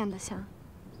这样的想。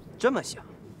这么想？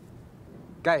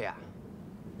盖亚，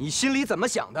你心里怎么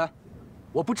想的？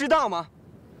我不知道吗？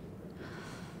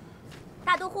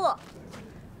大都护，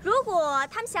如果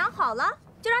他们想好了，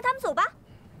就让他们走吧。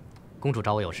 公主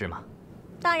找我有事吗？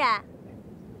当然，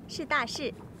是大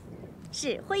事，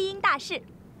是婚姻大事。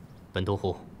本都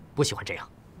护不喜欢这样。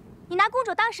你拿公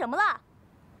主当什么了？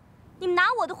你们拿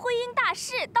我的婚姻大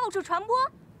事到处传播，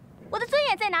我的尊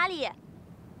严在哪里？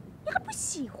你还不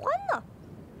喜欢呢？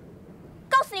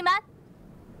告诉你们，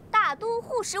大都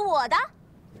护是我的，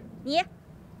你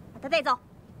把他带走。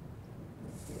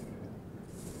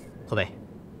贺伟，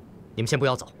你们先不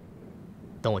要走，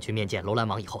等我去面见楼兰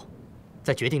王以后。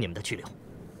 再决定你们的去留。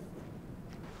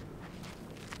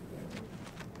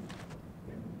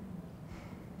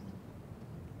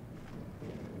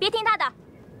别听他的，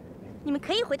你们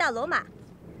可以回到罗马，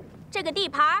这个地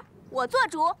盘我做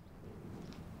主。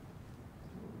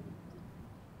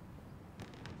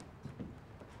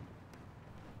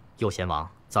右贤王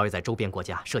早已在周边国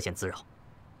家设限滋扰，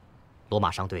罗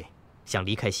马商队想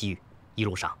离开西域，一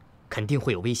路上肯定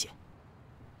会有危险。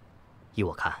依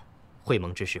我看。 会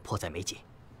盟之事迫在眉睫，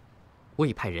我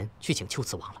已派人去请龟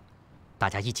兹王了，大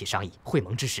家一起商议会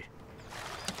盟之事。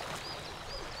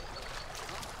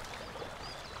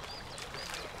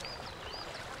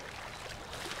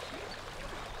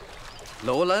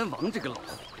楼兰王这个老狐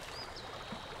狸，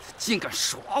他竟敢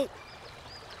耍我！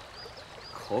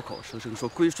口口声声说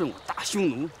归顺我大匈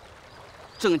奴，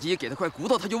郑吉给他块骨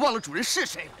头，他就忘了主人是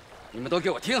谁了。你们都给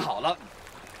我听好了！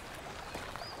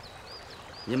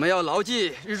你们要牢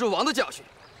记日柱王的教训，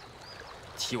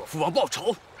替我父王报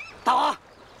仇。大王，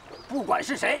不管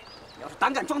是谁，要是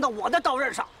胆敢撞到我的刀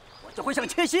刃上，我就会像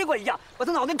切西瓜一样把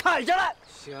他脑袋砍下来。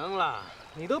行了，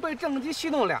你都被正极戏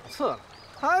弄2次了，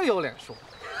还有脸说？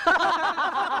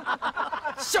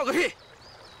笑个屁！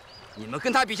你们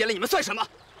跟他比起来，你们算什么？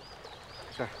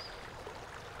是，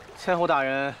千户大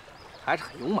人还是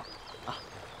很勇猛啊。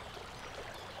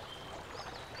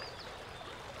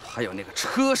还有那个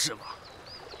车师王，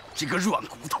这个软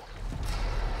骨头。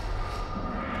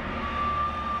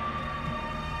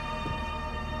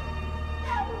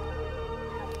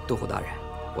都护大人，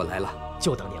我来了，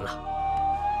就等您了。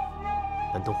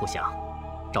本都护想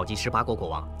召集18国国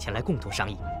王前来共同商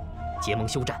议，结盟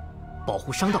休战，保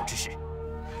护商道之事。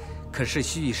可是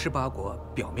西域18国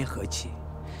表面和气，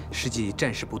实际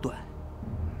战事不断，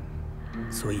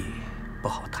所以不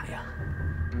好谈呀。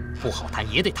不好谈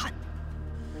也得谈。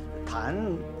谈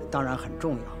当然很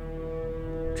重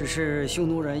要，只是匈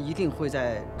奴人一定会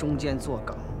在中间作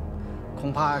梗，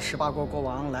恐怕18国国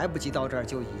王来不及到这儿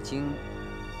就已经。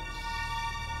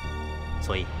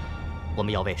所以，我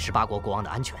们要为18国国王的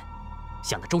安全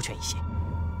想得周全一些。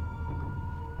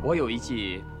我有一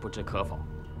计，不知可否？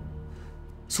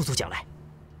速速讲来。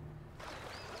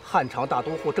汉朝大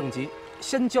都护郑吉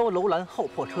先交楼兰，后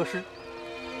破车师，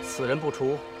此人不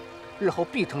除，日后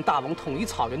必成大王统一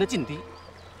草原的劲敌。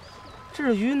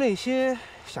至于那些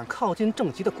想靠近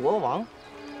郑吉的国王，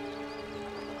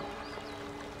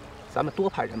咱们多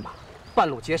派人马，半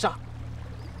路截杀，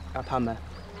让他们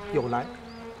有来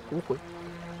无回。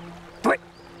对，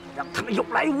让他们有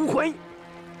来无回。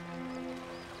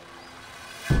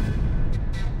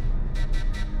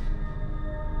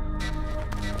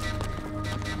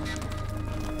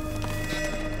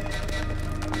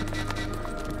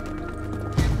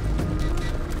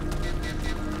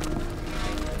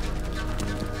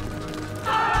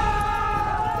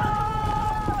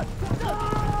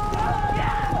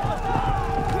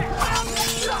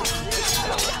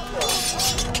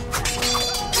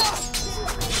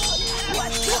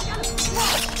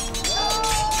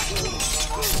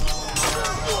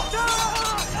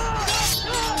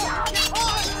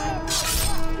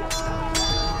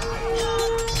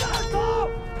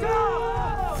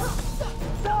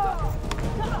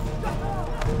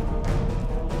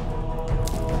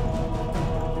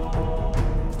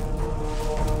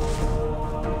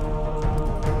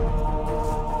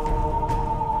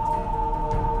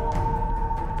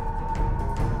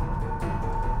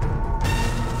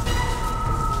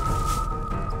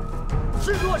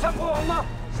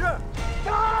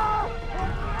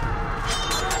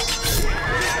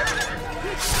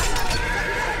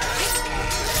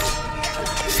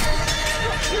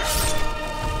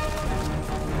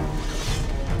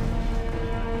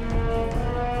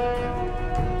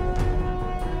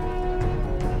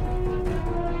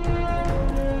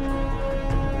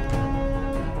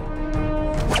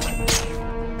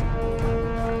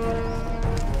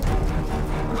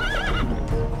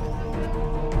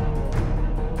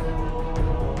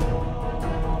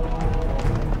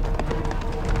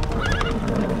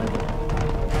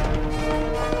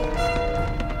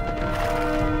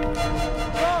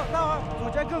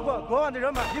国王的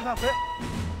人马一返回，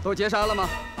都截杀了吗？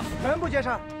全部截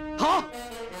杀。好。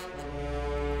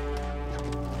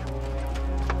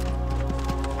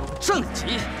郑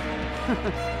吉，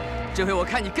这回我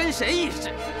看你跟谁议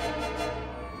事。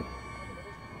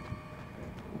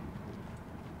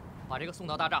把这个送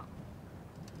到大帐。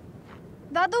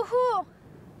大都护，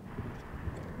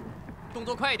动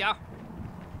作快一点。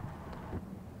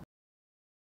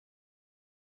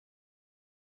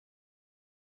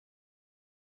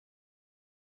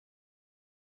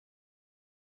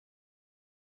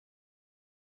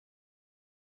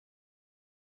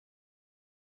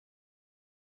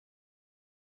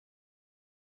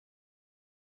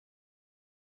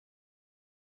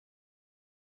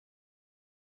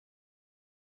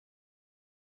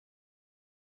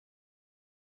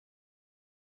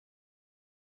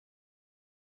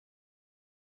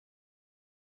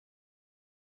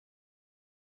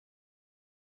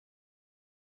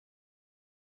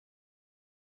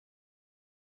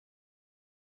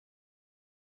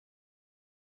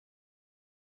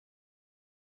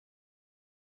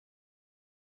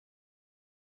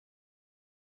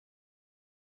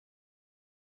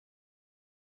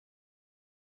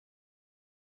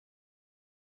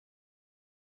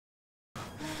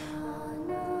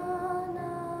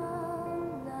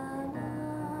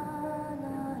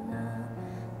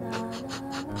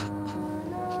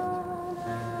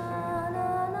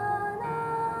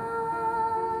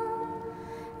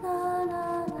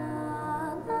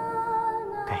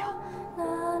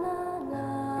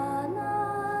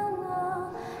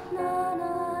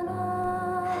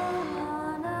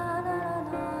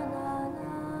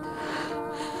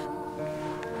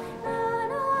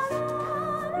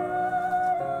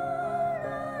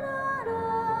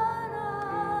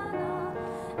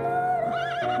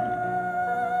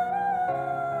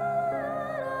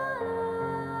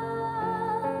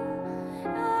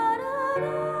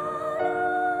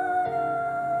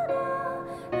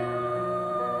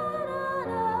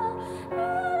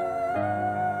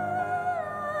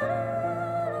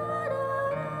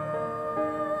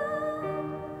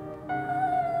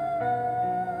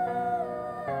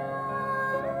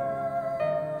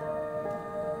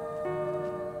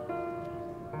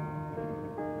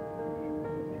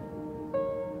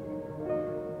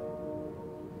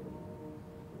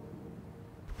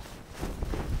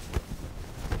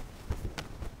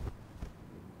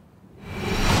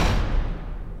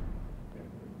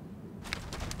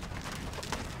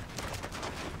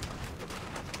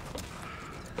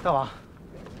大王，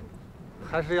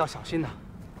还是要小心呐。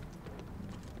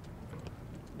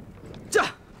驾！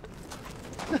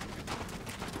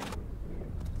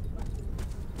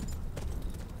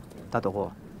大都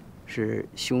护，是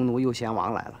匈奴右贤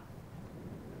王来了。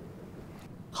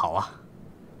好啊，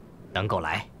能够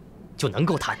来，就能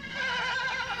够谈。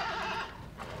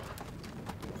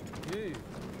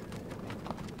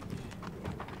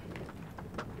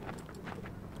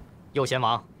右贤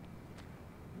王，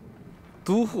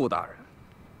都护大人，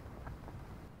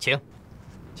请，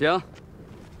请。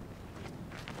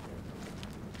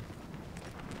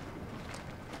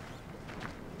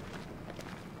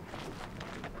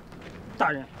大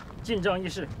人，进帐议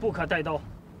事，不可带刀。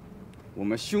我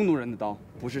们匈奴人的刀，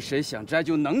不是谁想摘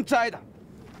就能摘的。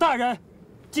大人，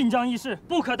进帐议事，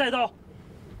不可带刀。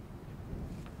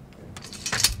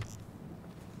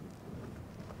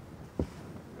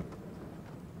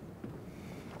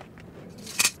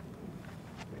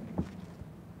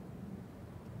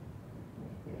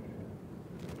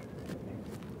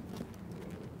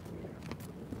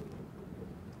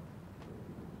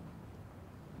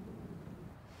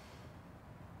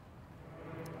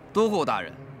都护大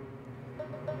人，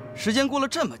时间过了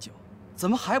这么久，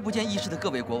怎么还不见议事的各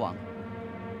位国王？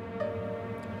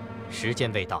时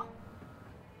间未到，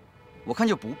我看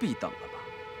就不必等了吧，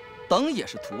等也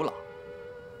是徒劳。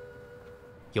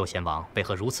右贤王为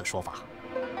何如此说法？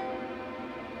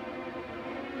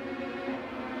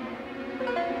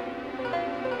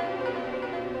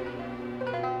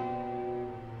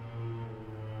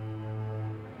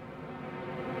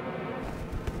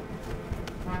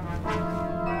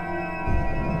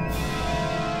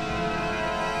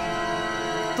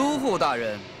都护大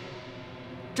人，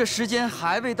这时间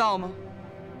还未到吗？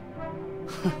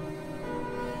哼，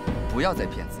不要再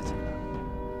骗自己了。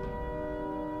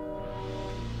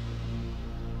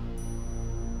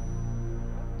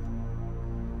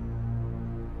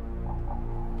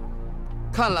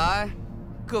看来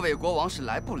各位国王是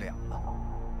来不了了。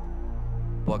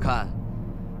我看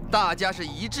大家是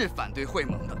一致反对会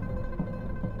盟的。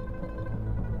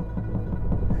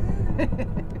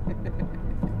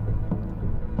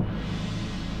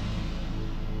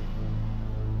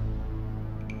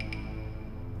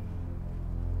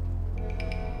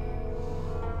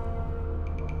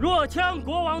若羌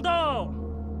国王到，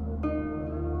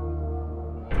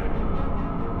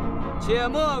且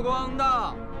莫国王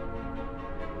到。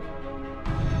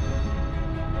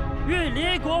玉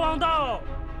离国王到，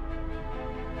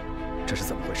这是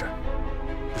怎么回事？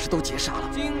不是都劫杀了？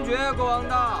精绝国王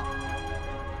到，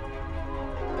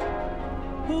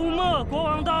忽莫国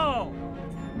王到，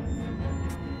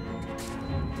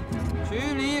曲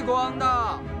离国王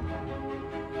到。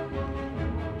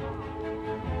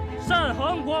单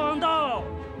衡国王到，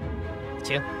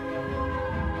请。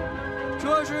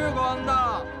车师国王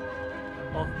到。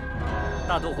哦，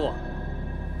大都护。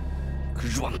个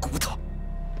软骨头。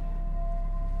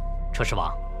车师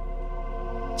王，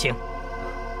请。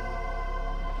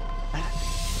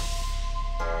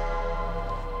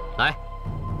来，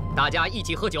大家一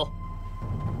起喝酒。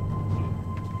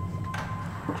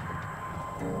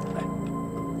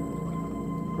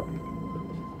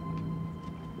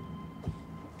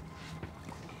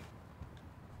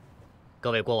各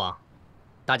位国王，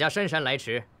大家姗姗来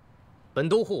迟，本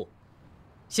都护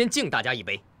先敬大家一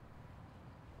杯，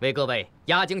为各位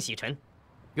压惊洗尘，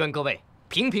愿各位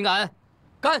平平安安。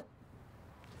干！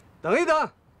等一等，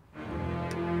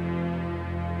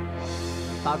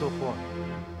大都护，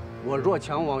我若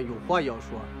强王有话要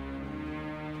说。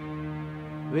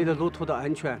为了路途的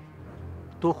安全，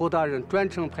都护大人专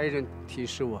程派人提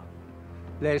示我，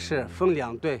来时分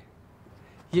两队，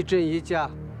一真一假，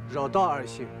绕道而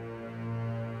行。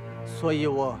所以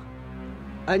我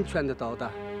安全的到达，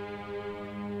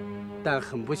但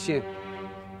很不幸，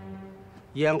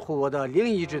掩护我的另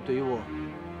一支队伍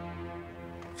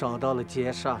遭到了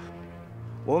劫杀。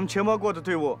我们前毛国的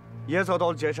队伍也遭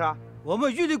到了劫杀，我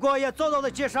们玉立国也遭到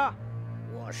了劫杀，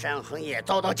我山横也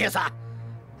遭到劫杀。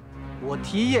我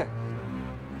提议，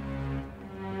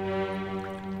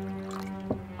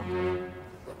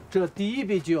这第一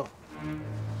杯酒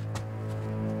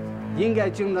应该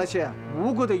敬那些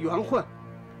无辜的冤魂。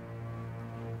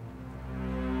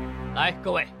来，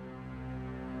各位，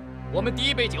我们第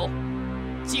一杯酒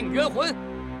敬冤魂。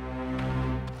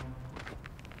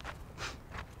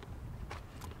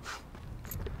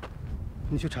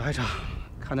你去查一查，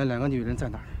看那两个女人在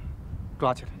哪儿，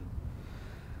抓起来，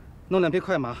弄2匹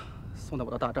快马送到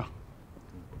我的大帐。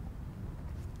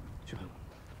去吧。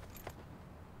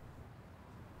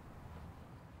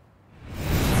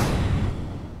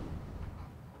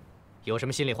有什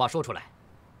么心里话说出来，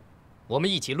我们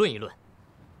一起论一论。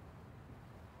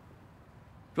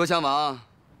若襄王，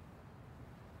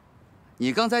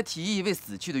你刚才提议为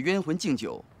死去的冤魂敬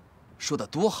酒，说得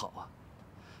多好啊！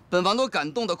本王都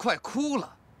感动得快哭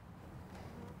了。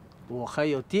我还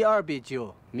有第2杯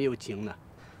酒没有敬呢。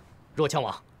若羌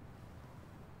王，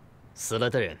死了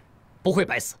的人不会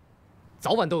白死，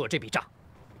早晚都有这笔账。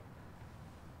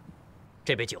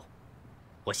这杯酒，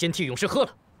我先替勇士喝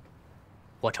了。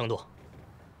我承诺，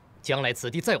将来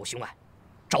此地再有凶案，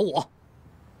找我。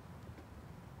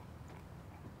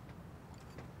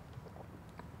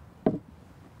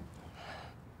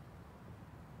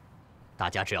大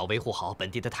家只要维护好本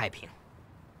地的太平，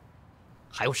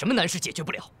还有什么难事解决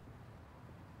不了？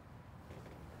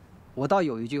我倒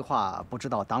有一句话，不知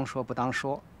道当说不当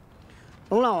说。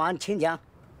龙老王，请讲。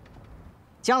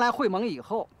将来会盟以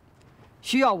后，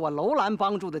需要我楼兰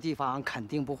帮助的地方肯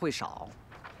定不会少。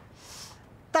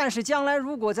但是将来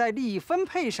如果在利益分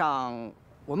配上，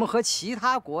我们和其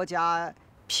他国家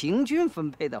平均分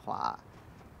配的话，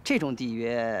这种缔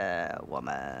约我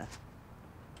们，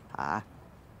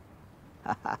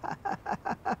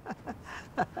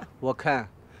我看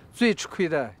最吃亏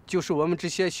的就是我们这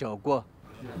些小国。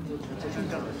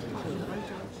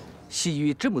西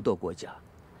域这么多国家，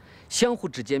相互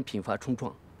之间频发冲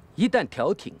撞，一旦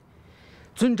调停，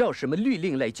遵照什么律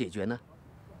令来解决呢？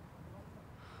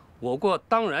我国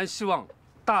当然希望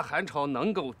大汉朝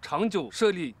能够长久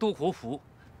设立都护府，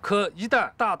可一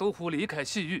旦大都护离开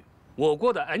西域，我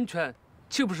国的安全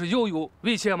岂不是又有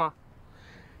威胁吗？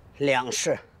粮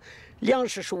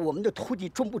食是我们的土地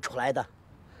种不出来的，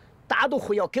大都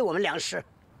护要给我们粮食。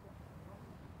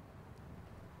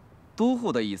都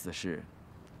护的意思是，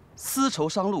丝绸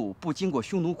商路不经过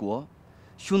匈奴国，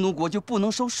匈奴国就不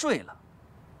能收税了。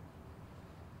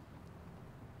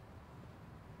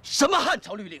什么汉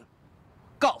朝律令？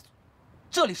告诉，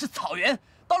这里是草原，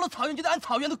到了草原就得按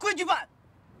草原的规矩办。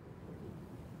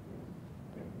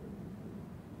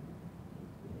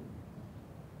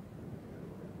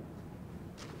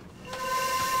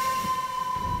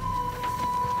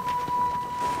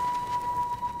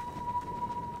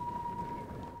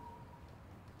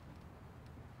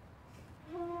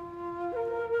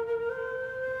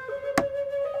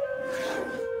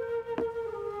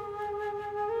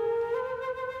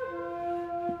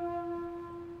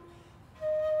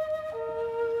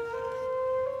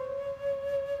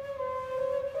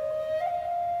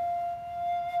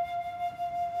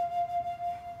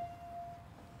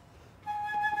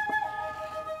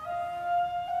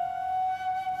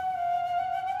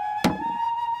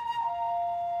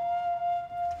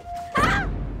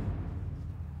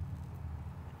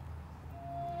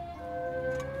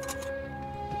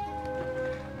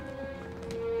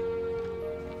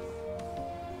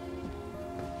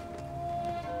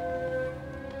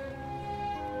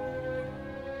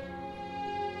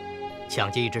抢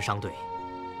劫一支商队，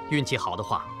运气好的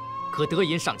话，可得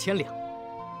银上千两。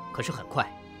可是很快，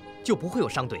就不会有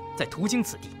商队再途经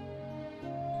此地。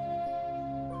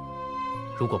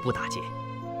如果不打劫，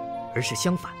而是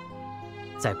相反，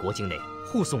在国境内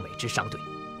护送每支商队，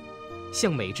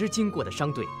向每支经过的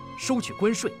商队收取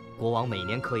关税，国王每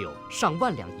年可有上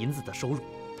万两银子的收入。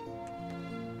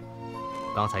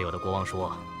刚才有的国王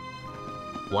说，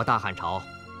我大汉朝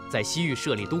在西域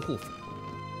设立都护府，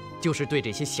就是对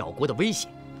这些小国的威胁。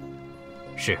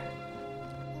是，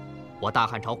我大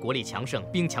汉朝国力强盛，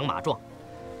兵强马壮，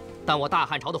但我大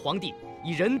汉朝的皇帝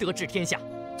以仁德治天下，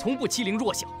从不欺凌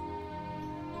弱小。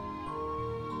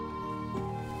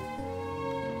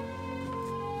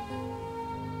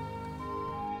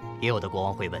也有的国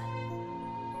王会问，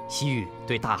西域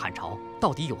对大汉朝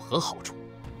到底有何好处？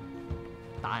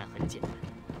答案很简单，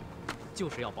就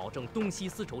是要保证东西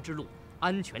丝绸之路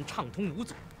安全畅通无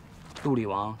阻。陆厉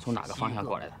王从哪个方向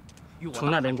过来的？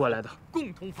从那边过来的。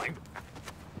共同繁荣。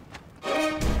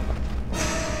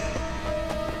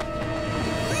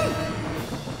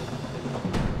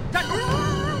站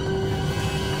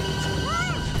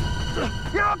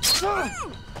住！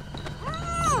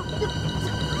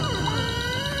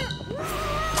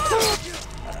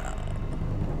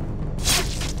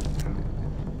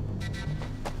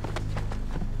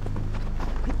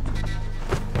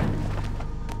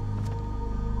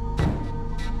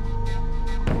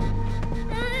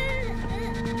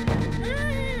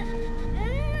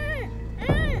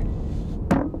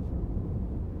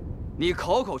你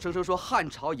口口声声说汉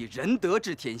朝以仁德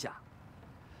治天下，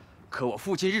可我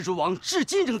父亲日逐王至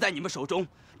今仍在你们手中，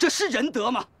这是仁德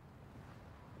吗？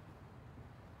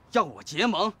要我结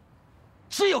盟，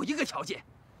只有一个条件：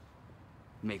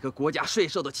每个国家税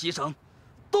收的7成，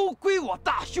都归我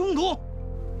大匈奴。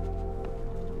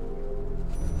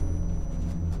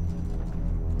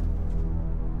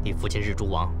你父亲日诸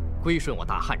王归顺我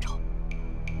大汉朝，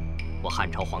我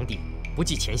汉朝皇帝不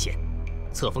计前嫌，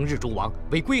册封日诸王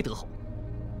为归德侯。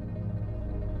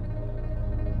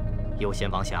右贤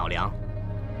王想要粮，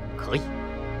可以；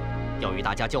要与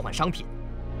大家交换商品，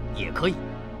也可以，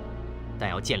但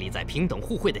要建立在平等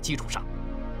互惠的基础上，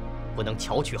不能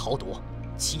巧取豪夺，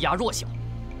欺压弱小。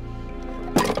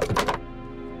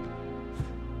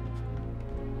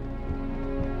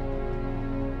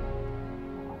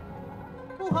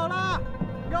 不好了，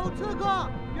有刺客，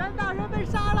袁大人被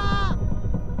杀了！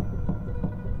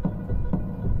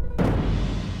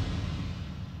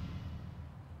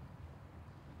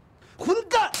混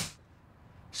蛋！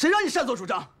谁让你擅作主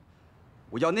张？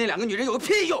我要那2个女人有个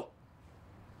屁用！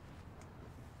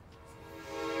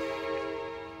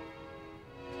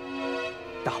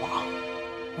大王，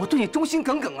我对你忠心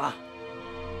耿耿啊！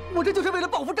我这就是为了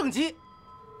报复郑吉。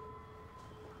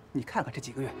你看看这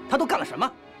几个月他都干了什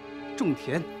么？ 种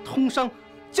田、通商、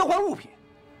交换物品，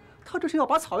他这是要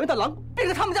把草原的狼变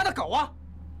成他们家的狗啊！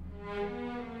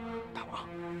大王，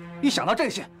一想到这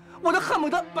些，我就恨不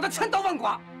得把他千刀万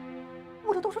剐。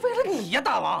我这都是为了你呀，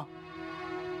大王！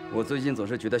我最近总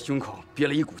是觉得胸口憋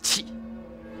了一股气，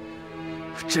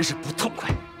真是不痛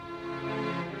快。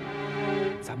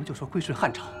咱们就说归顺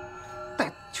汉朝，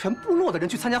带全部落的人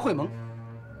去参加会盟，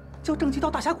叫郑吉到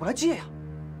大峡谷来接呀。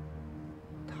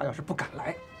他要是不敢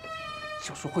来，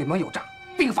 就说会盟有诈，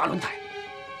兵发轮台。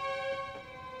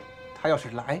他要是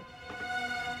来，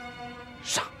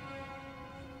上。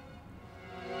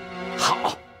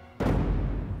好。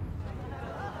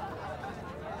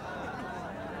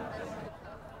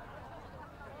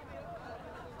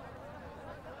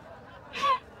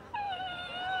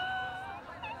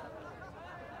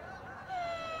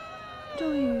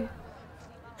终于，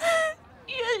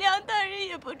月亮大人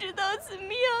也不知道怎么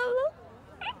样了。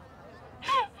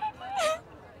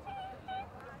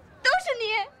 都是你，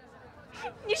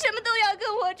你什么都要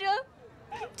跟我争，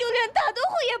就连大都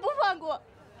护也不放过。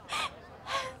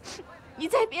你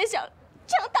再别想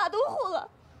抢大都护了。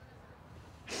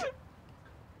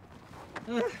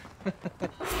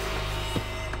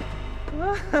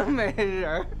美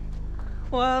人，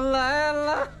我来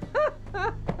了。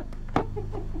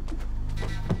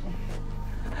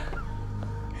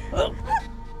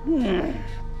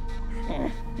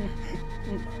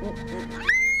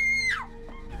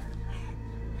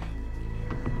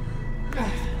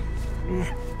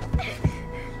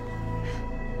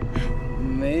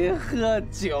没喝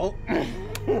酒。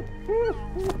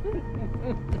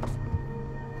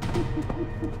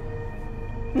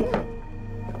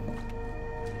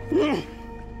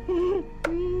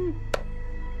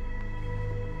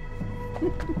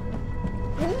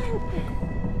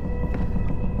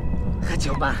喝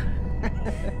酒吧。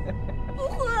不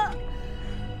喝。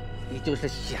你就是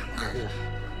想喝，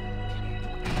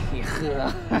你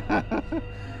喝。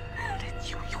这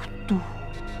酒有毒。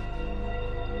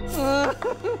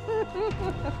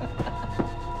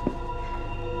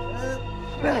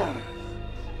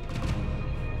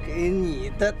给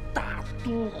你的大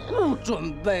都护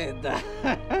准备的。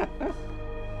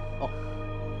哦，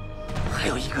还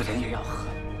有一个人也要喝，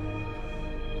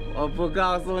我不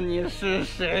告诉你是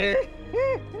谁。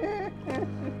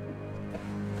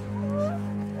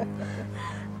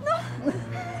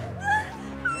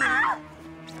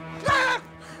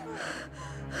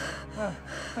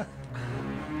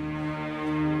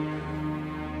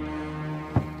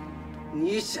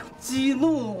你想激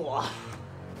怒我？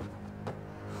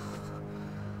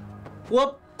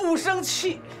我不生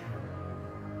气，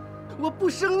我不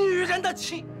生女人的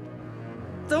气。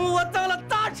等我当了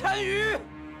大单于，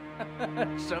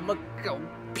什么狗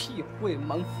屁会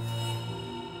盟，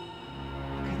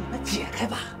给你们解开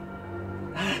吧！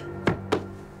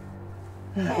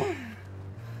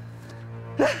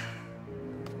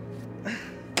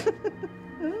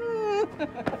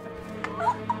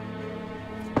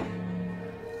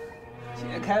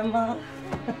解开吗？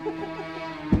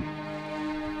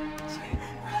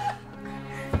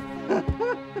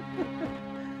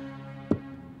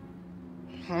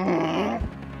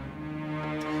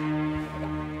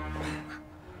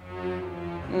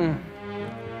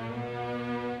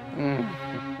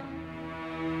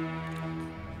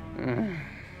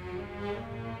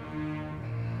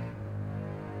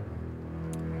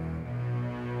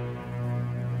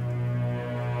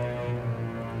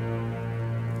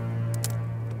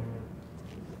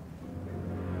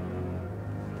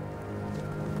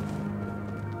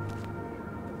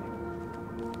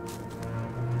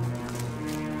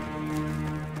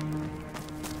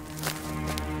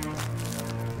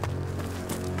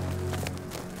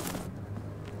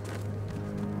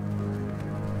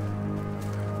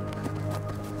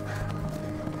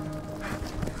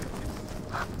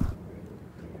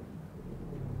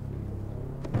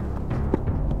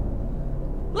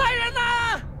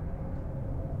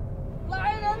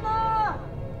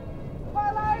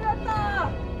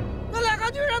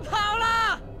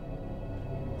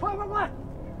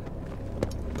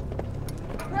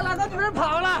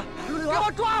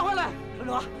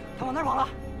哥，他往哪儿跑了？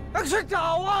去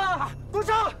找啊！住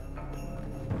手！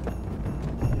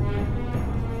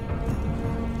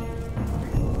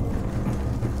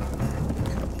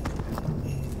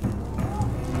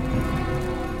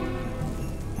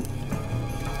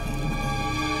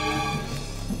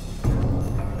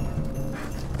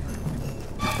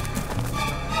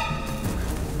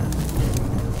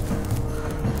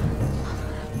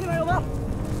那边有吗？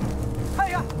看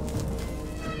一看。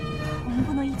我们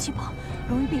不能一起跑，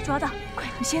容易被抓到。快，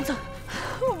你先走。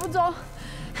我不走，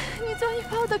你走，你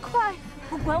跑得快。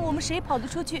不管我们谁跑得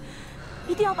出去，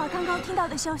一定要把刚刚听到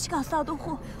的消息告诉大都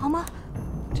护，好吗？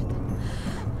知道。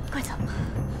快走，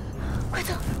快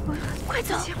走，快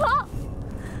走！跑！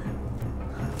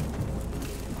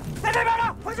在这边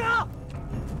呢，回去啊！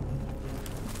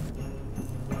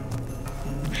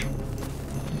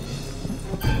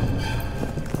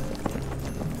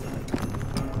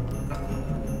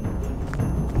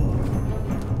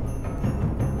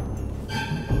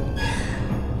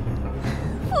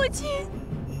父亲，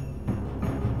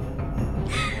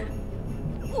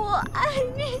我爱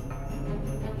你，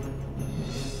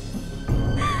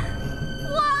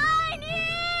我爱你！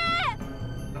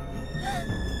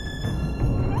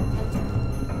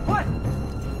快！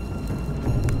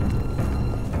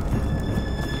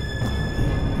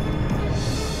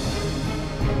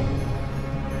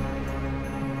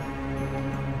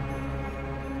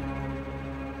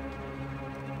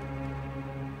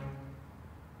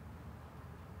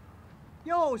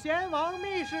右贤王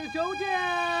密使求见。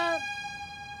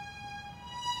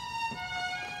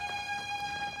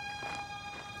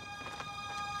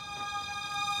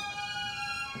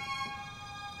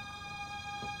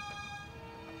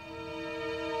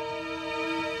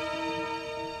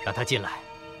让他进来。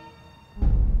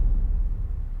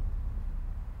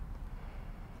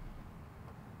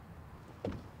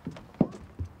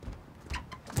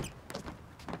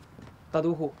大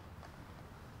都护，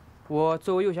我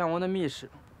作为右贤王的密使，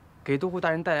给都护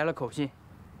大人带来了口信。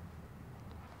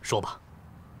说吧。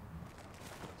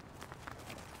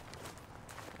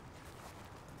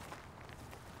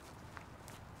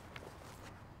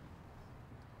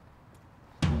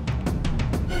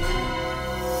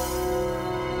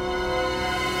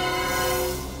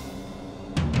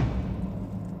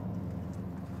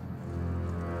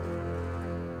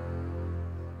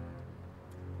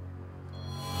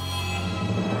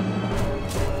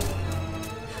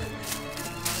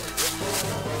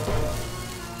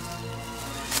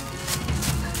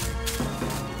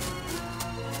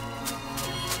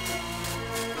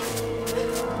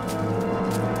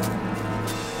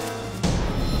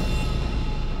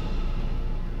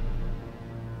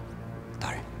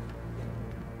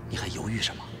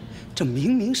这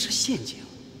明明是陷阱。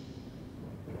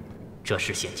这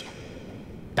是陷阱，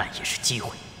但也是机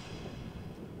会。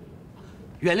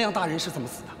原谅大人是怎么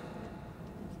死的？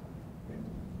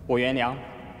我元良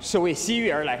是为西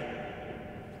域而来，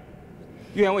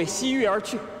愿为西域而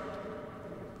去。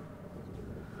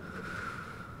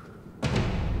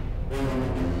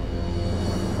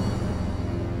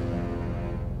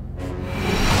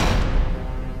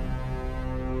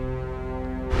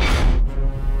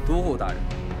都护大人，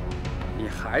你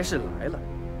还是来了。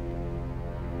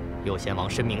右贤王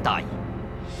深明大义，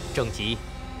郑吉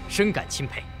深感钦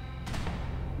佩。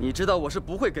你知道我是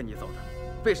不会跟你走的，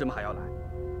为什么还要来？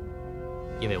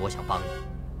因为我想帮你，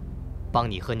帮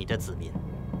你和你的子民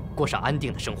过上安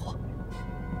定的生活。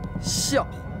笑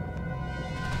话！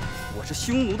我是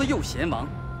匈奴的右贤王，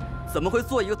怎么会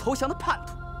做一个投降的叛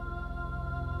徒？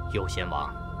右贤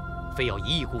王非要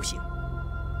一意孤行，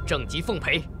郑吉奉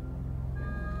陪。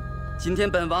今天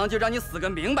本王就让你死个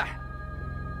明白！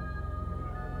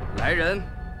来人！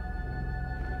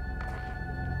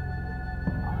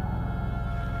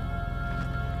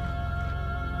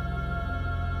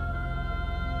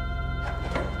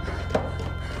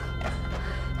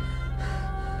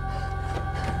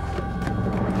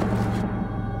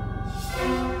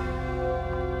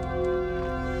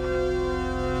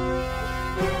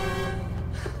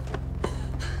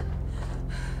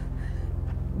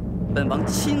本王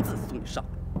亲自送你上来，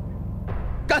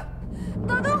干！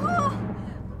大都护，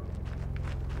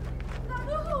大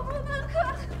都护不能喝，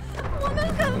不能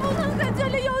喝，不能喝，这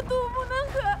里有毒，不能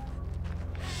喝。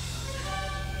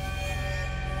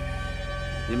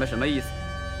你们什么意思？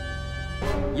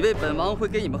以为本王会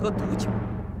给你们喝毒酒？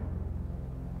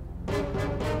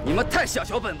你们太小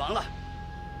瞧本王了！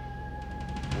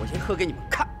我先喝给你们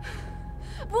看。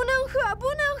不能喝，不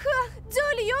能喝，这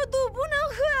里有毒，不能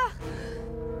喝。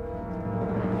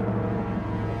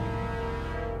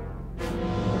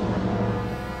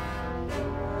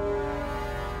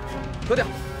喝掉！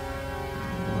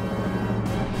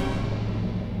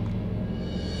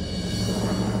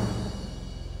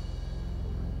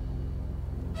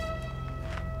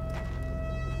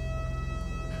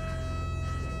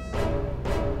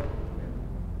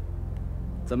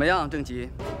怎么样，郑吉？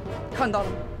看到了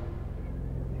吗？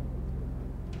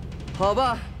好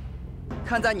吧，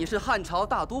看在你是汉朝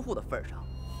大都护的份上，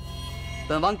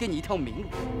本王给你一条明路，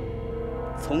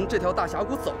从这条大峡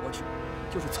谷走过去，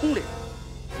就是葱岭。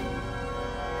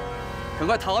赶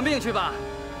快逃命去吧！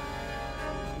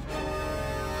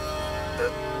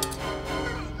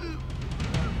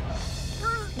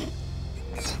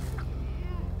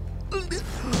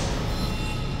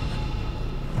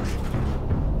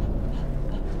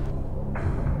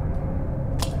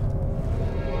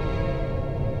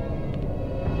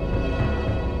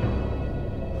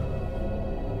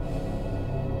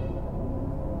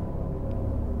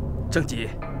郑吉，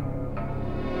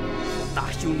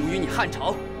大匈奴与你汉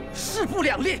朝势不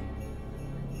两立，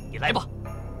你来吧！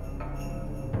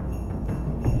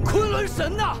昆仑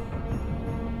神呐，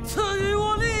赐予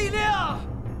我力量！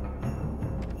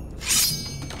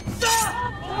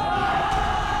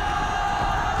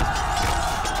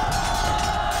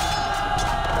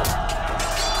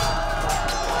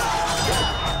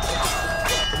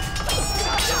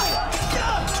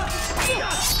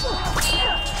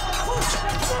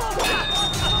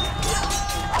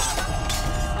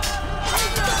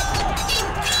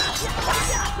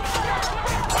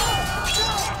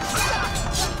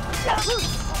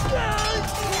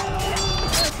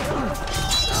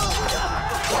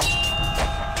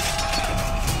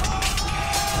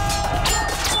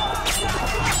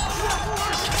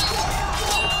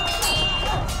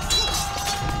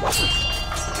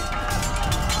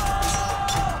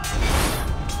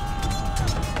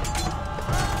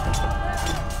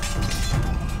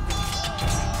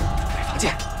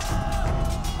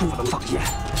不能放箭！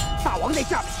大王在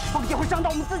下面，放箭会伤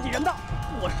到我们自己人的。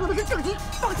我说的是正题，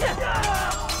放箭！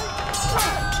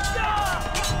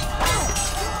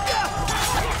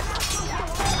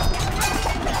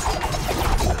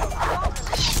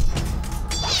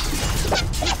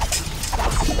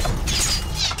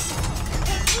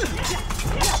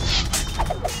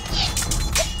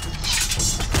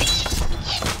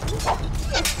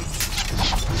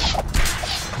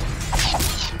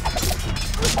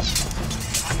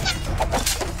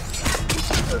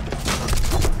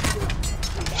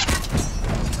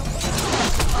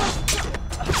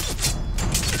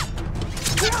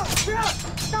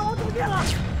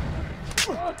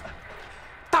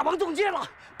大王中箭了，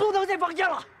不能再放箭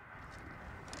了！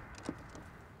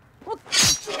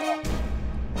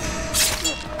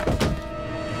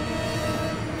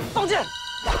放箭！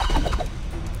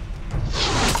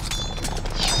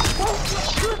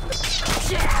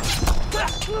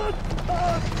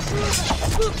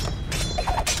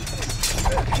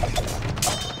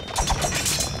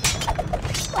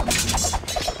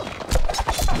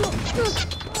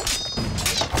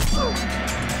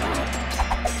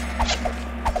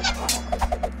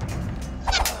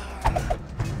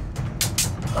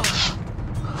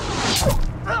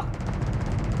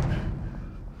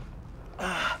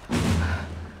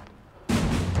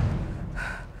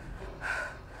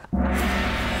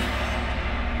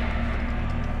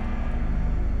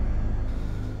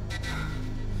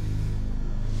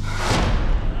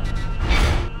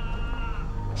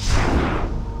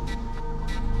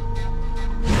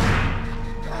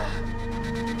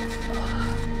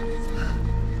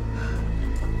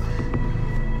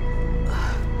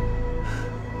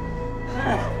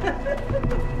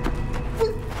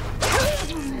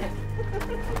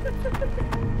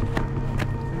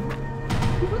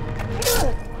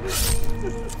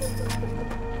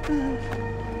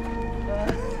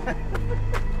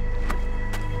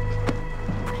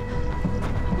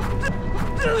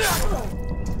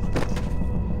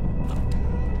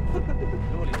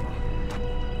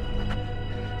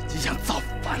你想造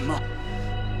反吗？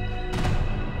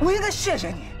我应该谢谢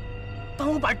你，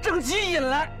帮我把郑吉引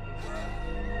来。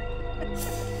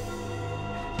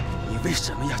你为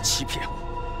什么要欺骗我？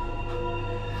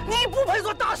你不配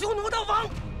做大匈奴的王！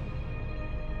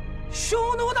匈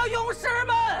奴的勇士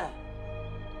们，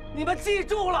你们记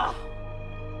住了，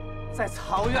在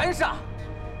草原上，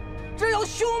只有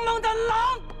凶猛的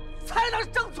狼才能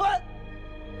生存。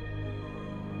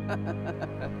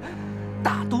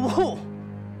大都护，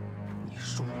你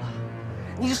输了，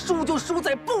你输就输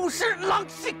在不识狼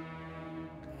性。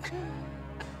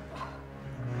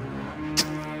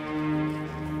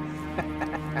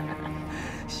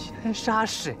先杀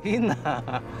谁呢？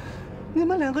你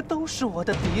们两个都是我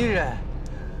的敌人，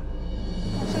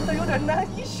我现在有点难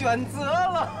以选择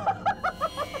了。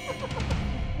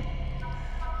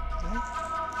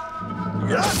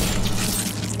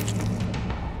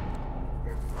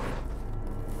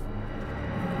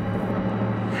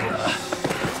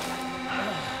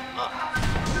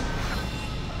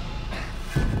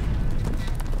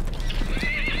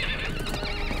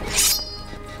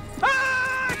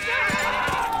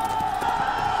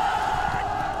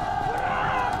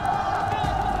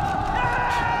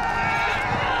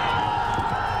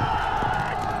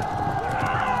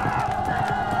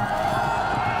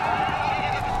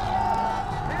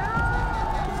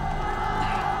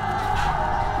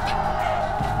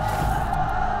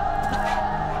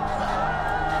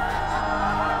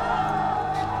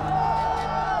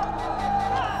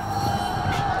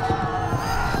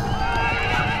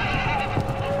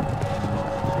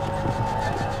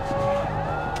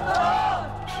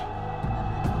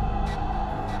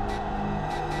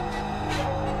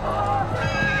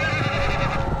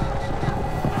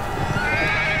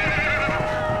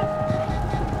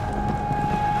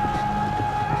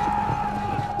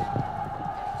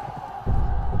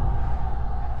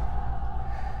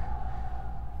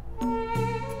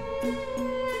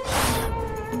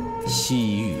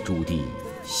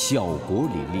小国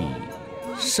林立，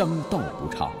商道不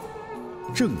畅。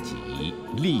郑己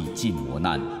历尽磨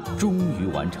难，终于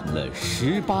完成了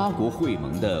18国会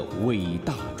盟的伟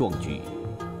大壮举，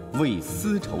为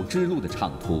丝绸之路的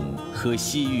畅通和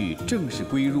西域正式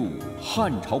归入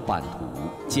汉朝版图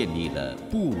建立了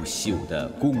不朽的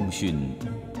功勋。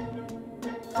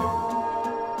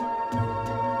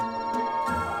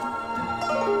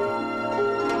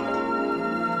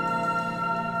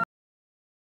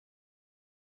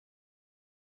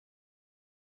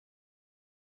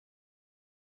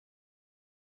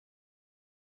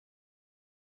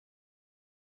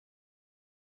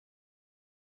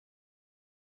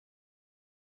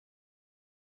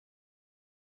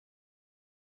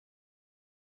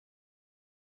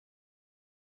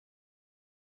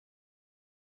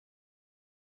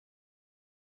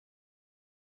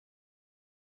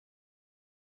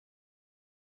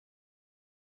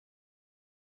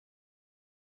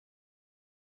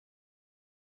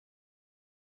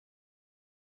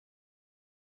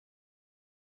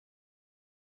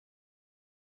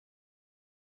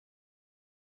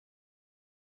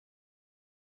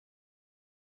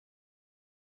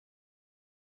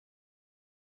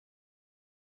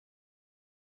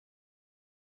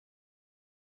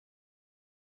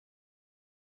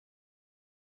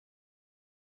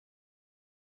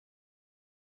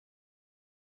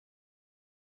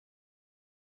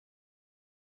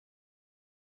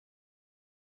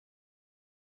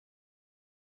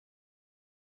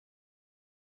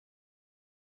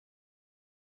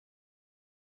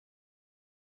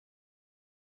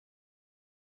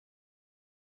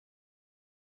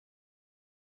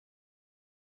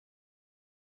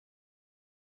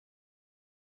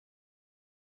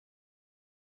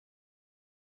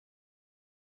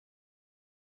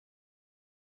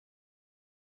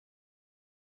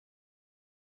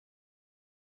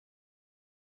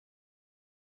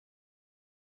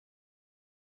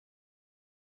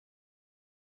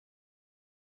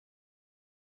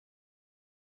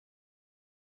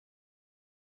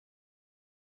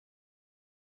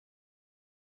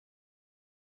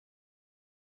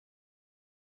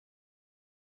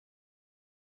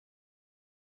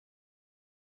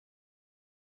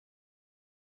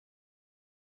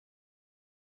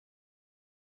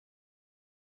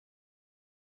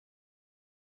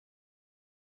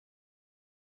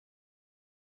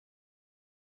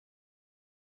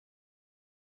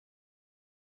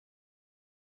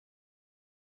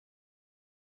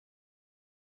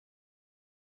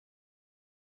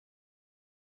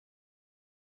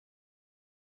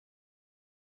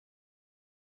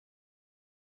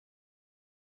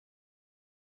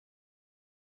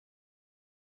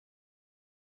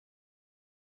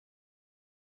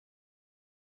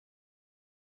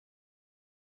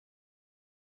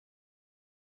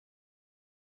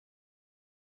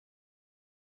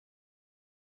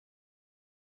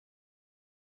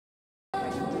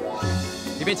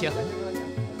里边请。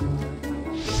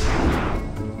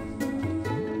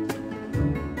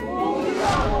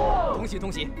同喜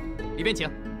同喜，里边请，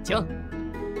请。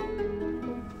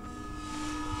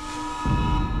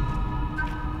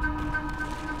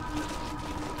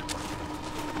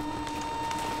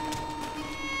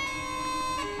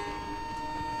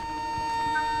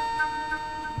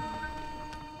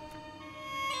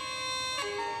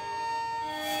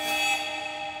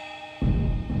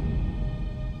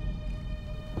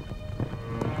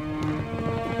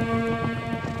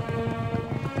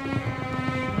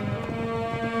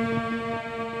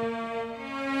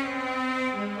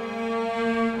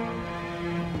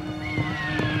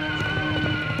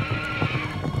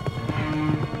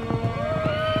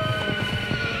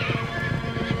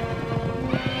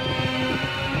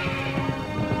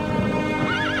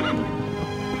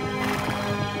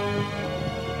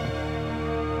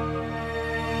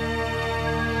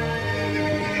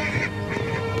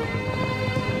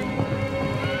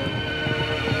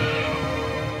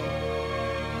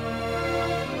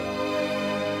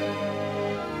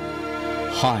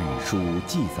《汉书》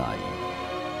记载，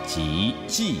即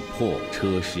计破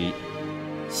车师，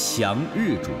降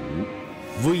日主，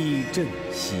威震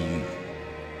西域。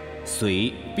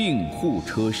遂并护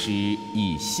车师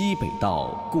以西北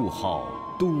道，故号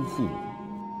都护。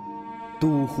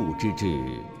都护之治，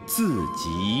自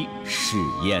即始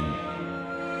焉。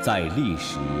在历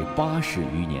时80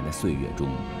余年的岁月中，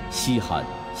西汉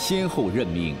先后任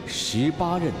命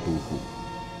18任都护。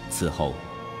此后，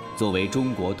作为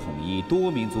中国统一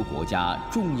多民族国家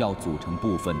重要组成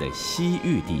部分的西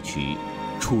域地区，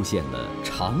出现了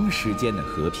长时间的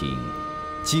和平，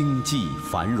经济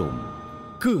繁荣，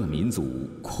各民族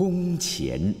空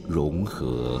前融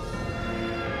合。